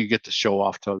 It's where you get to show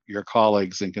off to your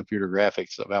colleagues in computer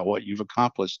graphics about what you've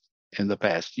accomplished in the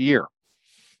past year.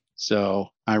 So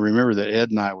I remember that Ed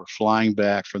and I were flying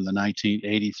back from the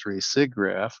 1983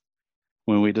 SIGGRAPH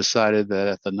when we decided that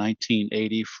at the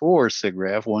 1984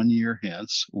 SIGGRAPH, 1 year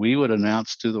hence, we would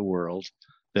announce to the world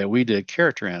that we did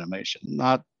character animation,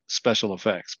 not special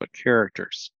effects, but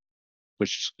characters,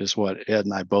 which is what Ed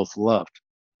and I both loved.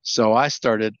 So I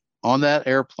started on that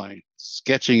airplane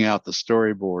sketching out the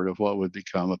storyboard of what would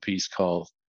become a piece called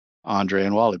Andre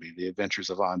and Wally-B, The Adventures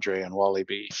of Andre and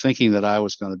Wally-B, thinking that I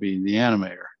was going to be the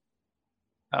animator.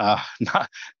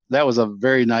 That was a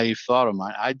very naive thought of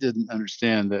mine. I didn't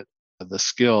understand that the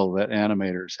skill that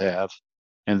animators have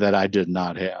and that I did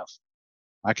not have.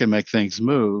 I can make things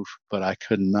move, but I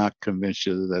could not convince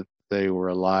you that they were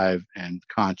alive and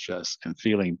conscious and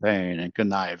feeling pain and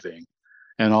conniving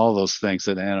and all those things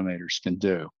that animators can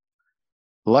do.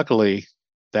 Luckily,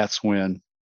 that's when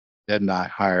Ed and I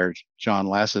hired John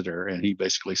Lasseter, and he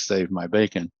basically saved my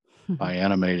bacon by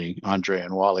animating Andre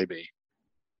and Wally-B.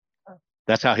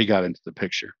 That's how he got into the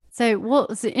picture. So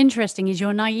what's interesting is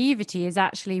your naivety is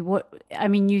actually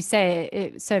you say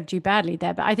it served you badly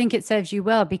there, but I think it serves you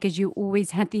well because you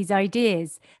always had these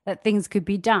ideas that things could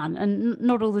be done, and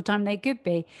not all the time they could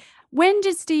be. When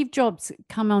did Steve Jobs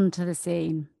come onto the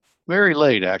scene? Very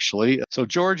late, actually. So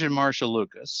George and Marcia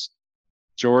Lucas.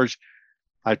 George,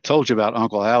 I told you about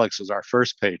Uncle Alex as our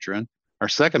first patron. Our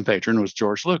second patron was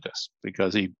George Lucas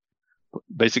because he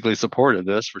basically supported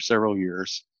this for several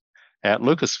years at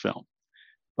Lucasfilm.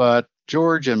 But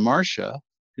George and Marcia,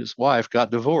 his wife,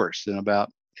 got divorced in about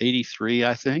 83,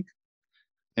 I think.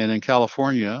 And in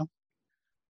California,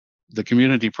 the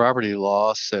community property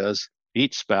law says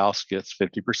each spouse gets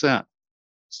 50%.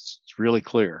 It's really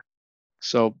clear.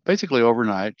 So basically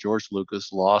overnight, George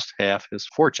Lucas lost half his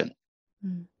fortune.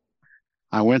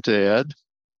 I went to Ed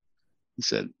and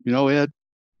said, Ed,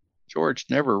 George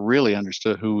never really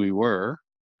understood who we were.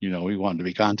 We wanted to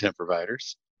be content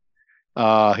providers.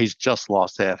 He's just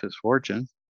lost half his fortune,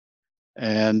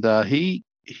 and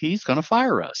he's going to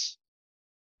fire us.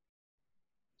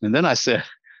 And then I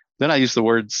used the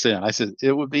word sin. I said,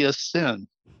 it would be a sin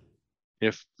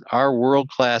if our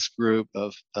world-class group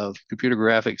of computer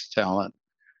graphics talent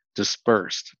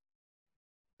dispersed.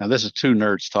 Now, this is two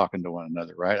nerds talking to one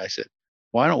another, right? I said,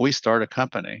 why don't we start a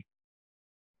company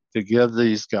to give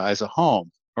these guys a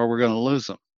home, or we're going to lose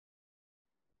them?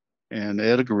 And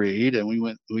Ed agreed, and we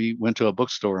went to a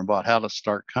bookstore and bought How to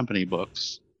Start Company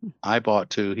books. I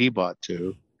bought 2, he bought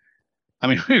 2. I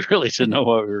mean, we really didn't know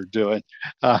what we were doing.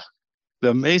 The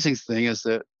amazing thing is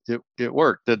that it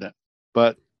worked, didn't it?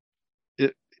 But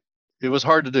it was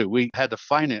hard to do. We had to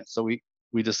finance, so we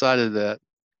decided that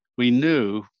we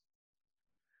knew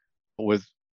with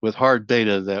hard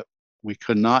data that we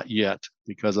could not yet,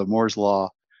 because of Moore's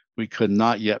law, we could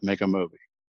not yet make a movie.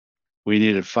 We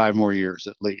needed 5 more years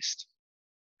at least.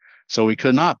 So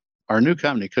our new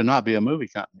company could not be a movie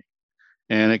company,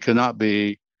 and it could not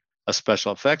be a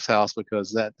special effects house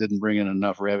because that didn't bring in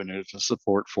enough revenue to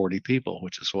support 40 people,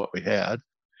 which is what we had.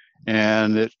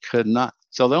 And it could not.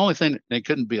 So the only thing, it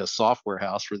couldn't be a software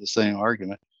house for the same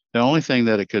argument. The only thing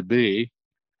that it could be,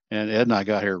 and Ed and I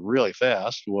got here really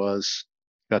fast,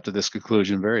 got to this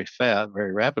conclusion very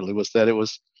rapidly, was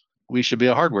that we should be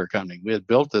a hardware company. We had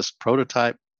built this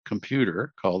prototype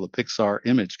computer called the Pixar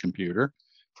Image Computer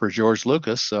for George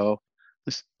Lucas. So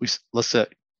we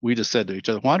just said to each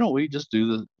other, why don't we just do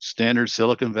the standard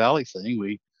Silicon Valley thing?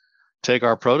 We take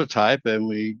our prototype and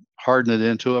we harden it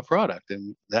into a product,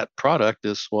 and that product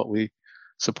is what we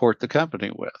support the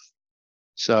company with.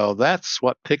 So that's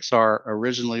what Pixar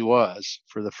originally was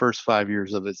for the first 5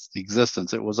 years of its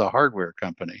existence. It was a hardware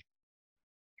company.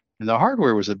 And the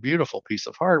hardware was a beautiful piece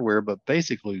of hardware, but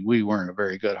basically we weren't a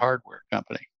very good hardware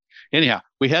company. Anyhow,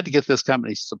 we had to get this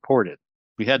company supported.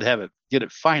 We had to have it, get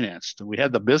it financed. We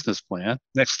had the business plan.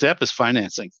 Next step is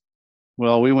financing.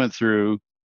 Well, we went through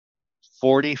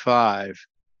 45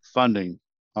 funding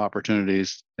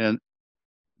opportunities, and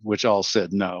which all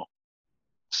said no.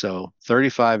 So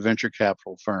 35 venture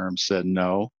capital firms said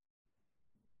no,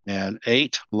 and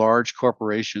 8 large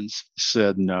corporations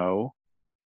said no,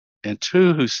 and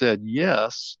 2 who said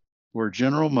yes were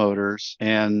General Motors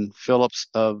and Philips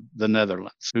of the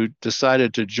Netherlands, who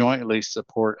decided to jointly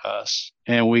support us.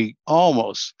 And we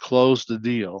almost closed the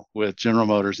deal with General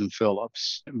Motors and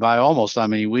Philips. By almost, I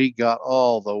mean, we got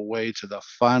all the way to the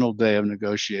final day of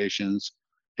negotiations.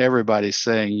 Everybody's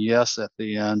saying yes at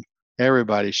the end.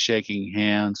 Everybody's shaking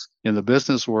hands. In the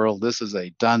business world, this is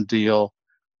a done deal.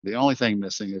 The only thing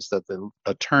missing is that the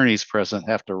attorneys present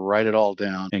have to write it all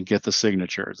down and get the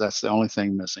signatures. That's the only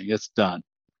thing missing. It's done.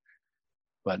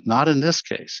 But not in this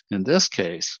case. In this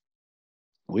case,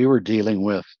 we were dealing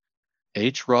with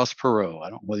H. Ross Perot.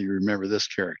 I don't know whether you remember this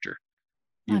character.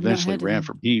 He eventually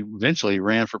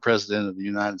ran for president of the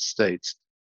United States.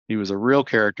 He was a real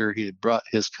character.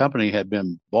 His company had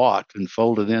been bought and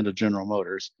folded into General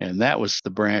Motors, and that was the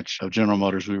branch of General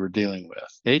Motors we were dealing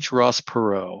with. H. Ross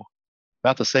Perot.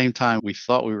 About the same time we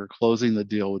thought we were closing the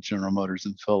deal with General Motors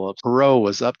and Philips, Perot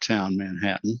was uptown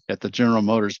Manhattan at the General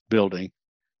Motors building,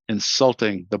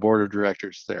 insulting the board of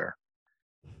directors there.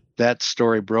 That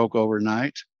story broke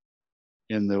overnight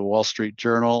in the Wall Street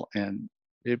Journal, and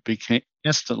it became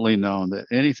instantly known that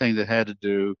anything that had to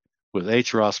do with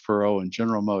H. Ross Perot and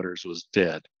General Motors was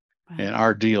dead. Wow. And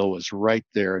our deal was right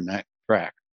there in that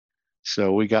track.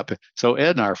 So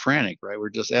Ed and I are frantic, right? We're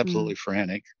just absolutely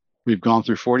frantic. We've gone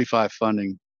through 45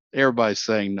 funding. Everybody's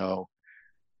saying no.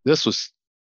 This was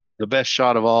the best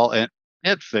shot of all, and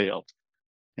it failed.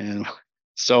 And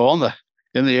so in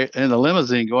the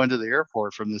limousine going to the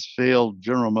airport from this failed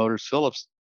General Motors Philips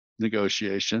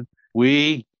negotiation,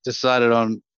 we decided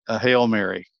on a Hail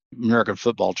Mary, American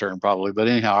football term probably, but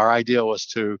anyhow, our idea was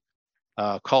to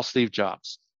call Steve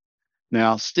Jobs.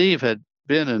 Now, Steve had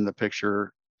been in the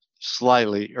picture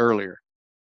slightly earlier.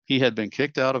 He had been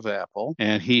kicked out of Apple,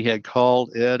 and he had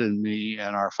called Ed and me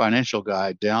and our financial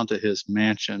guy down to his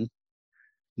mansion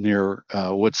near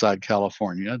Woodside,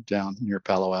 California, down near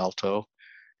Palo Alto.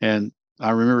 And I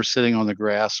remember sitting on the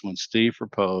grass when Steve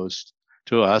proposed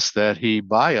to us that he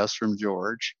buy us from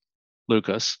George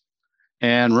Lucas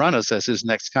and run us as his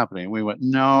next company. And we went,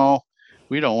 no,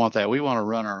 we don't want that. We want to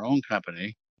run our own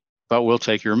company, but we'll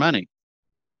take your money.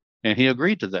 And he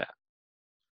agreed to that.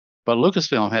 But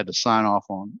Lucasfilm had to sign off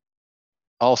on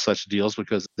all such deals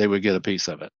because they would get a piece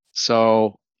of it.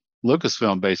 So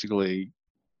Lucasfilm basically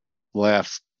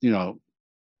left,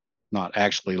 not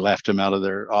actually left him out of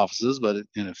their offices, but it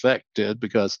in effect did,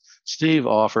 because Steve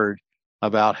offered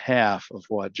about half of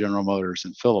what General Motors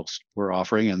and Philips were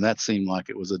offering, and that seemed like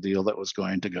it was a deal that was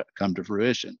going to come to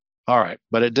fruition. All right,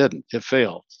 but it didn't. It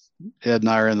failed. Ed and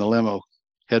I are in the limo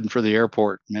heading for the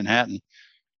airport in Manhattan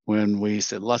when we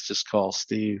said, let's just call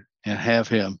Steve and have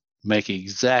him make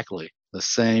exactly the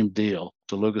same deal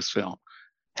to Lucasfilm,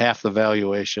 half the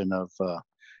valuation of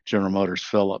General Motors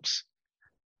Philips.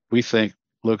 We think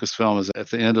Lucasfilm is at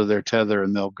the end of their tether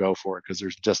and they'll go for it because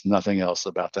there's just nothing else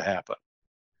about to happen.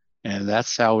 And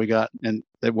that's how we got, and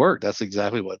it worked. That's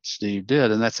exactly what Steve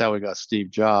did. And that's how we got Steve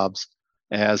Jobs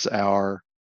as our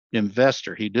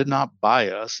investor. He did not buy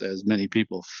us as many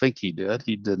people think he did.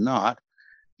 He did not.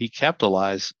 He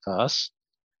capitalized us,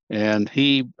 and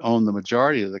he owned the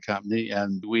majority of the company,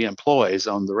 and we employees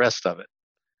owned the rest of it.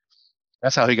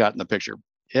 That's how he got in the picture.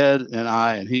 Ed and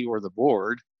I and he were the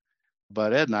board,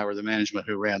 but Ed and I were the management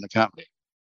who ran the company.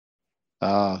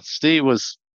 Steve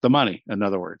was the money, in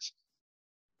other words.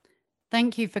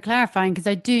 Thank you for clarifying, because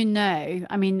I do know,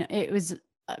 I mean, it was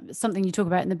something you talk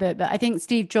about in the book, but I think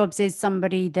Steve Jobs is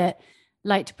somebody that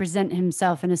liked to present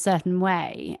himself in a certain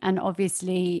way. And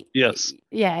obviously, yes,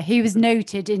 yeah, he was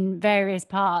noted in various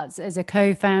parts as a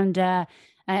co-founder.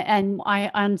 And I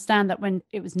understand that when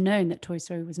it was known that Toy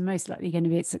Story was most likely going to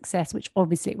be a success, which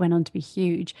obviously it went on to be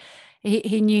huge,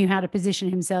 he knew how to position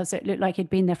himself so it looked like he'd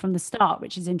been there from the start,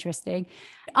 which is interesting.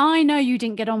 I know you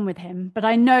didn't get on with him, but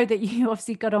I know that you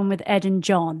obviously got on with Ed and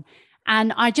John.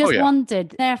 And I Oh just yeah.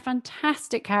 wondered, they're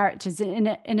fantastic characters in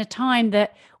a time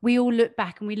that we all look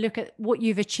back and we look at what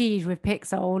you've achieved with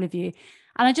Pixar, all of you.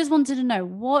 And I just wanted to know,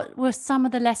 what were some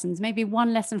of the lessons, maybe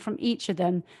one lesson from each of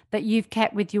them, that you've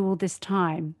kept with you all this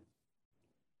time?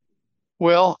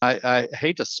 Well, I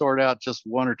hate to sort out just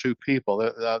one or two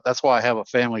people. That's why I have a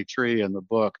family tree in the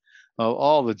book of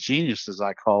all the geniuses,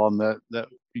 I call them, that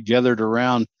gathered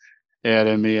around Ed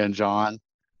and me and John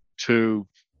to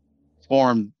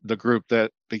form the group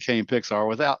that became Pixar.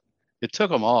 Without it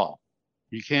took them all.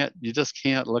 You just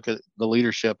can't look at the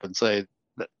leadership and say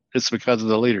that it's because of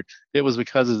the leader. It was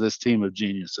because of this team of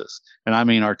geniuses, and I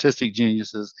mean artistic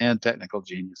geniuses and technical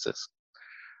geniuses.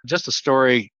 Just a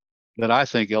story that I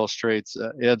think illustrates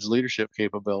Ed's leadership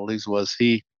capabilities was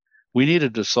we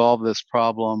needed to solve this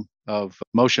problem of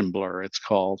motion blur, it's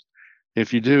called.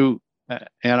 If you do,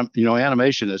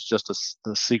 animation is just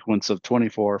a sequence of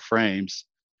 24 frames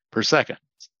per second.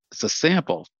 It's a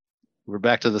sample. We're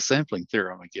back to the sampling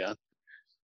theorem again.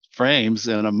 Frames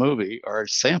in a movie are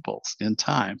samples in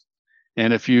time.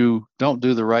 And if you don't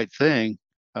do the right thing,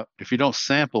 if you don't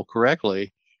sample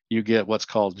correctly, you get what's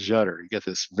called judder. You get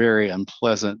this very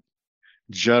unpleasant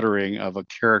juddering of a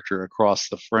character across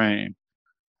the frame.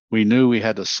 We knew we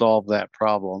had to solve that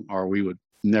problem or we would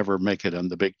never make it in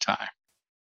the big time.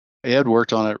 Ed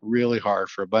worked on it really hard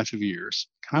for a bunch of years,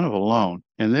 kind of alone.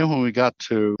 And then when we got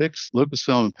to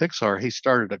Lucasfilm and Pixar, he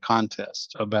started a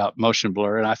contest about motion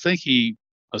blur. And I think he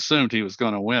assumed he was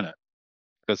going to win it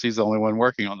because he's the only one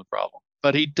working on the problem.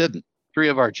 But he didn't. Three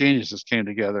of our geniuses came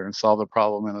together and solved the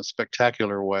problem in a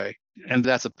spectacular way. And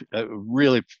that's a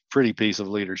really pretty piece of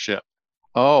leadership.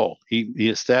 Oh,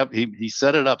 he set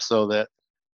it up so that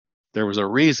there was a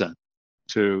reason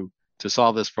to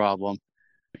solve this problem.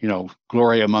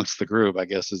 Glory amongst the group, I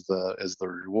guess, is the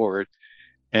reward.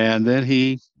 And then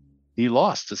he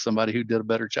lost to somebody who did a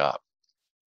better job.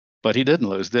 But he didn't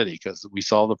lose, did he? Because we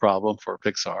solved the problem for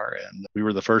Pixar, and we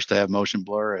were the first to have motion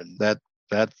blur, and that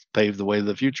paved the way to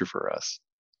the future for us.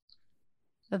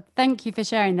 But thank you for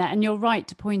sharing that. And you're right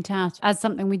to point out, as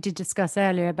something we did discuss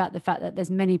earlier, about the fact that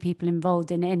there's many people involved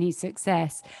in any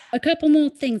success. A couple more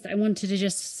things that I wanted to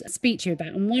just speak to you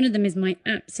about. And one of them is my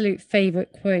absolute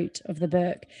favorite quote of the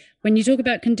book. When you talk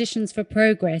about conditions for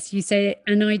progress, you say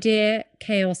an idea,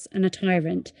 chaos, and a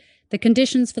tyrant. The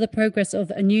conditions for the progress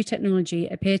of a new technology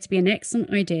appear to be an excellent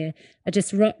idea, a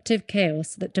disruptive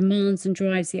chaos that demands and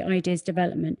drives the idea's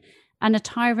development, and a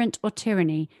tyrant or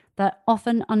tyranny that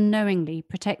often unknowingly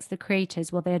protects the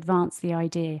creators while they advance the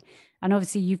idea. And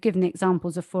obviously, you've given the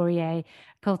examples of Fourier,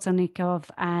 Kolesnikov,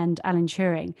 and Alan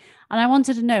Turing. And I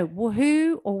wanted to know, well,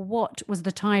 who or what was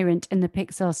the tyrant in the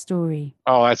Pixar story?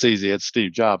 Oh, that's easy. It's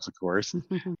Steve Jobs, of course.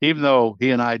 Even though he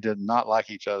and I did not like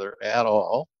each other at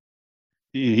all,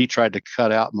 he tried to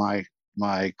cut out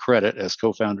my credit as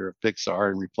co-founder of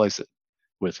Pixar and replace it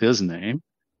with his name.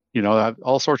 I have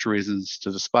all sorts of reasons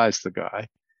to despise the guy.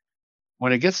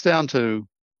 When it gets down to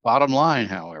bottom line,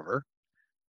 however,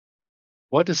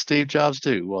 what does Steve Jobs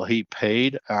do? Well, he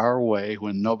paid our way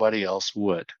when nobody else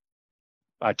would.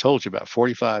 I told you about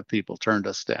 45 people turned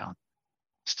us down.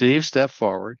 Steve stepped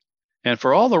forward, and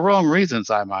for all the wrong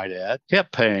reasons, I might add,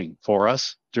 kept paying for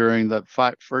us during the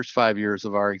first 5 years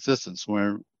of our existence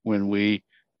when we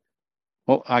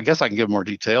well, I guess I can give more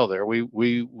detail there.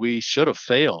 We should have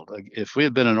failed. If we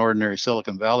had been an ordinary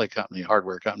Silicon Valley company,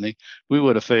 hardware company, we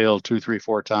would have failed 2, 3,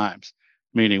 4 times,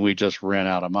 meaning we just ran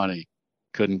out of money,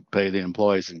 couldn't pay the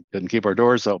employees, and couldn't keep our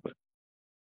doors open.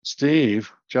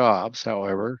 Steve Jobs,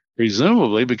 however,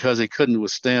 presumably because he couldn't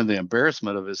withstand the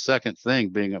embarrassment of his second thing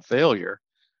being a failure,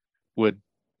 would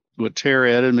tear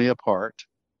Ed and me apart,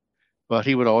 but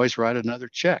he would always write another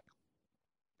check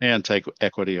and take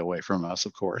equity away from us,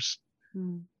 of course.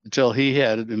 Until he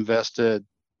had invested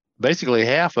basically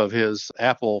half of his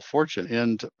Apple fortune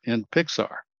in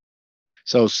Pixar.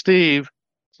 So Steve,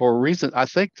 for a reason, I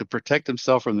think to protect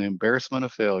himself from the embarrassment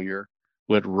of failure,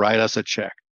 would write us a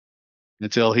check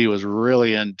until he was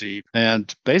really in deep.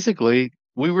 And basically,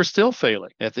 we were still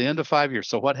failing at the end of 5 years.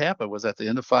 So what happened was at the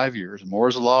end of 5 years,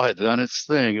 Moore's Law had done its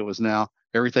thing. It was now,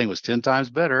 everything was 10 times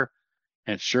better.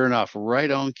 And sure enough,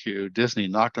 right on cue, Disney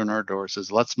knocked on our door,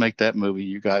 says, let's make that movie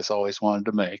you guys always wanted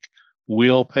to make.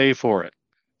 We'll pay for it.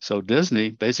 So Disney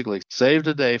basically saved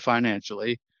the day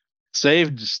financially,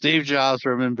 saved Steve Jobs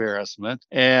from embarrassment.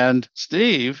 And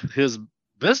Steve, his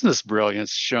business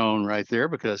brilliance shone right there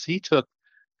because he took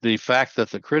the fact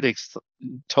that the critics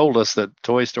told us that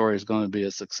Toy Story is going to be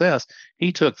a success.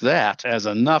 He took that as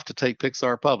enough to take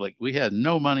Pixar public. We had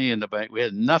no money in the bank. We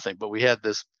had nothing, but we had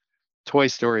this Toy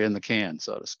Story in the can,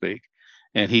 so to speak.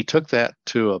 And he took that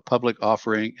to a public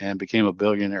offering and became a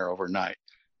billionaire overnight.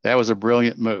 That was a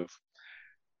brilliant move.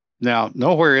 Now,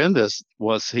 nowhere in this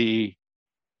was he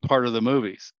part of the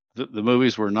movies. The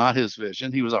movies were not his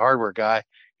vision. He was a hardware guy.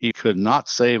 He could not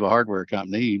save a hardware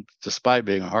company despite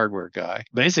being a hardware guy.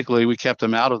 Basically, we kept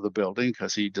him out of the building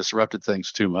because he disrupted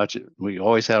things too much. We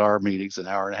always had our meetings an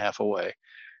hour and a half away.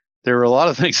 There were a lot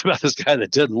of things about this guy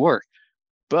that didn't work.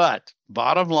 But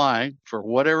bottom line, for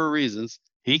whatever reasons,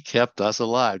 he kept us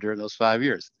alive during those 5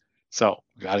 years. So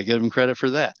got to give him credit for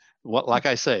that. Like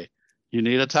I say, you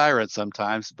need a tyrant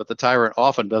sometimes, but the tyrant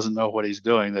often doesn't know what he's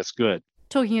doing. That's good.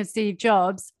 Talking of Steve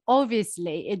Jobs,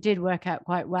 obviously it did work out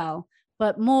quite well.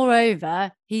 But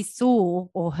moreover, he saw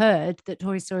or heard that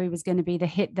Toy Story was going to be the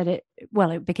hit that it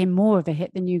became more of a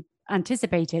hit than you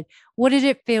anticipated. What did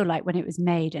it feel like when it was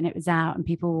made and it was out and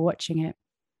people were watching it?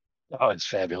 Oh, it's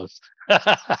fabulous.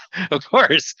 Of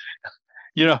course.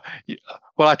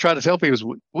 What I try to tell people is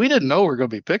we didn't know we were going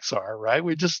to be Pixar, right?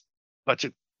 We just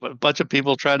a bunch of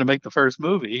people trying to make the first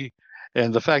movie.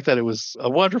 And the fact that it was a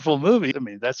wonderful movie, I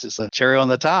mean, that's just a cherry on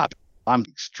the top. I'm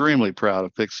extremely proud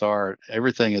of Pixar,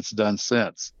 everything it's done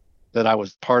since. That I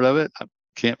was part of it, I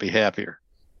can't be happier.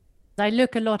 I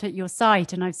look a lot at your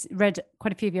site and I've read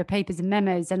quite a few of your papers and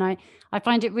memos, and I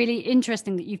find it really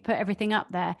interesting that you've put everything up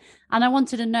there. And I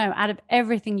wanted to know, out of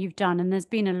everything you've done, and there's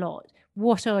been a lot,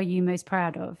 what are you most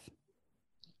proud of?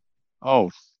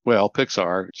 Oh, well,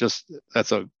 Pixar,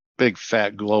 that's a big,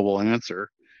 fat global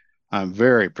answer. I'm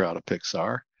very proud of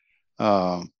Pixar.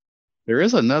 There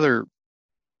is another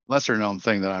lesser known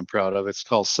thing that I'm proud of. It's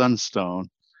called Sunstone.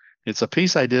 It's a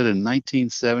piece I did in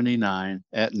 1979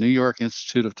 at New York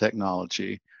Institute of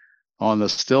Technology on the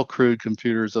still crude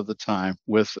computers of the time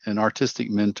with an artistic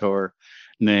mentor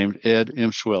named Ed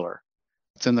Emshwiller.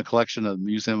 It's in the collection of the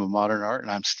Museum of Modern Art,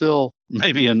 and I'm still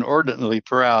maybe inordinately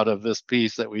proud of this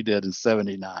piece that we did in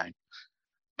 79.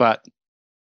 But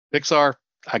Pixar,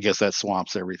 I guess that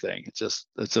swamps everything.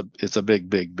 It's a big,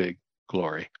 big, big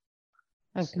glory.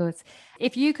 Of course.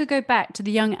 If you could go back to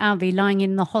the young Alvy lying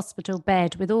in the hospital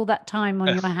bed with all that time on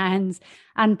your hands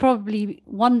and probably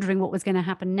wondering what was going to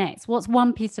happen next, what's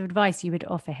one piece of advice you would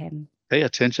offer him? Pay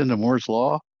attention to Moore's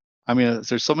Law. I mean,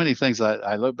 there's so many things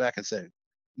I look back and say,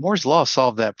 Moore's Law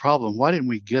solved that problem. Why didn't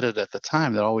we get it at the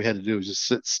time that all we had to do was just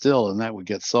sit still and that would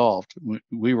get solved?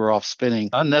 We were off spinning,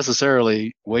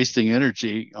 unnecessarily wasting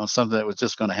energy on something that was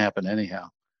just going to happen anyhow.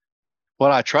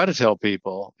 What I try to tell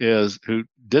people is who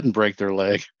didn't break their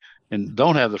leg and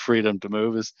don't have the freedom to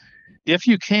move is if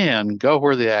you can, go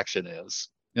where the action is.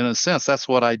 In a sense, that's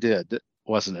what I did,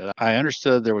 wasn't it? I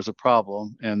understood there was a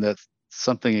problem and that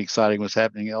something exciting was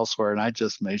happening elsewhere, and I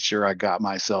just made sure I got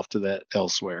myself to that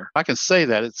elsewhere. I can say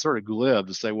that it's sort of glib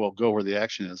to say, well, go where the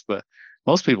action is, but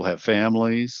most people have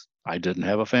families. I didn't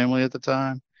have a family at the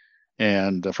time,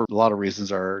 and for a lot of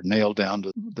reasons are nailed down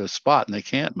to the spot and they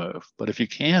can't move. But if you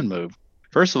can move,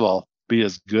 first of all, be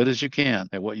as good as you can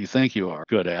at what you think you are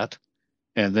good at,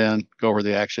 and then go where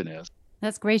the action is.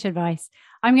 That's great advice.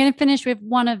 I'm going to finish with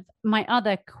one of my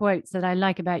other quotes that I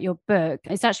like about your book.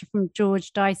 It's actually from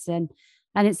George Dyson,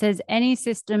 and it says, any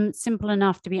system simple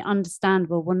enough to be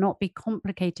understandable will not be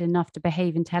complicated enough to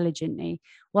behave intelligently,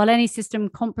 while any system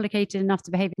complicated enough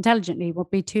to behave intelligently will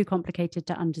be too complicated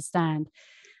to understand.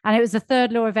 And it was the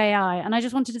third law of AI. And I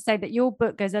just wanted to say that your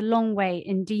book goes a long way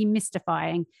in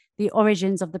demystifying the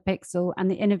origins of the pixel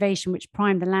and the innovation which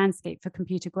primed the landscape for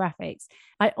computer graphics.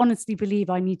 I honestly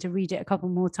believe I need to read it a couple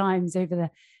more times over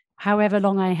the however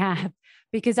long I have,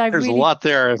 because there's a lot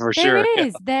there for sure.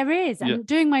 There is. And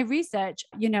doing my research,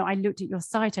 I looked at your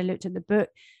site, I looked at the book,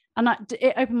 and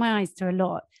it opened my eyes to a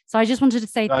lot. So I just wanted to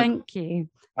say thank you.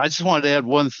 I just wanted to add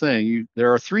one thing.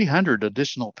 There are 300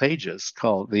 additional pages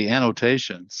called the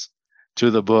annotations to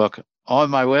the book on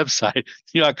my website.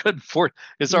 I couldn't afford,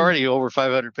 it's already over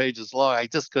 500 pages long. I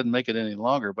just couldn't make it any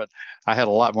longer, but I had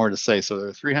a lot more to say. So there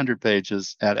are 300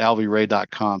 pages at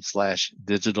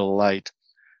alvyray.com/digital-light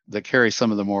that carry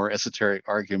some of the more esoteric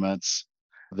arguments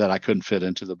that I couldn't fit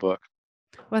into the book.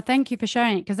 Well, thank you for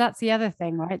sharing it, because that's the other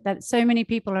thing, right? That so many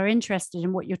people are interested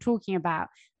in what you're talking about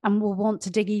and will want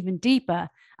to dig even deeper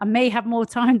and may have more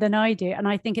time than I do. And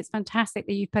I think it's fantastic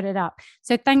that you put it up.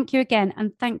 So thank you again.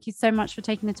 And thank you so much for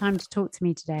taking the time to talk to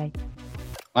me today.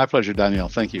 My pleasure, Danielle.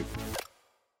 Thank you.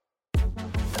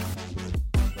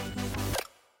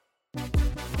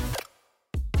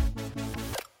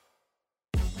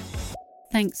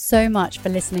 Thanks so much for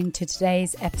listening to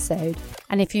today's episode.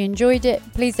 And if you enjoyed it,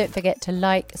 please don't forget to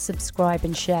like, subscribe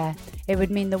and share. It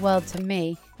would mean the world to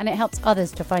me, and it helps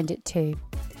others to find it too.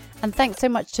 And thanks so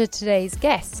much to today's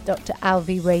guest, Dr.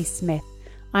 Alvy Ray Smith.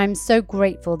 I'm so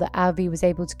grateful that Alvi was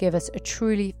able to give us a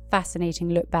truly fascinating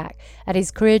look back at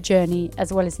his career journey,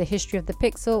 as well as the history of the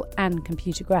Pixel and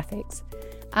computer graphics.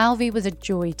 Alvi was a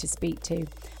joy to speak to,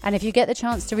 and if you get the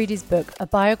chance to read his book, A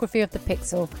Biography of the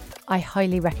Pixel, I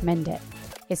highly recommend it.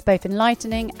 It's both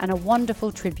enlightening and a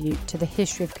wonderful tribute to the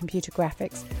history of computer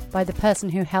graphics by the person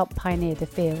who helped pioneer the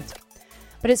field.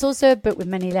 But it's also a book with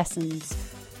many lessons.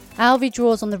 Alvi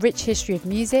draws on the rich history of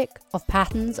music, of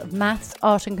patterns, of maths,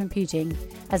 art and computing,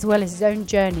 as well as his own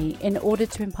journey in order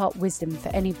to impart wisdom for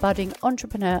any budding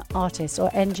entrepreneur, artist or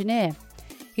engineer.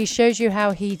 He shows you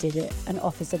how he did it and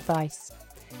offers advice.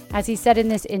 As he said in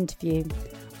this interview,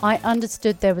 I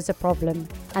understood there was a problem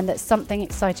and that something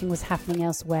exciting was happening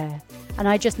elsewhere, and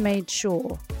I just made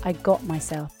sure I got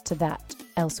myself to that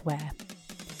elsewhere.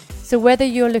 So whether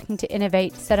you're looking to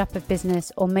innovate, set up a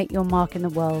business or make your mark in the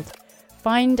world,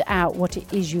 find out what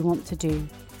it is you want to do.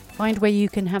 Find where you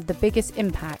can have the biggest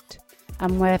impact,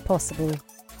 and where possible,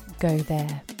 go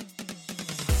there.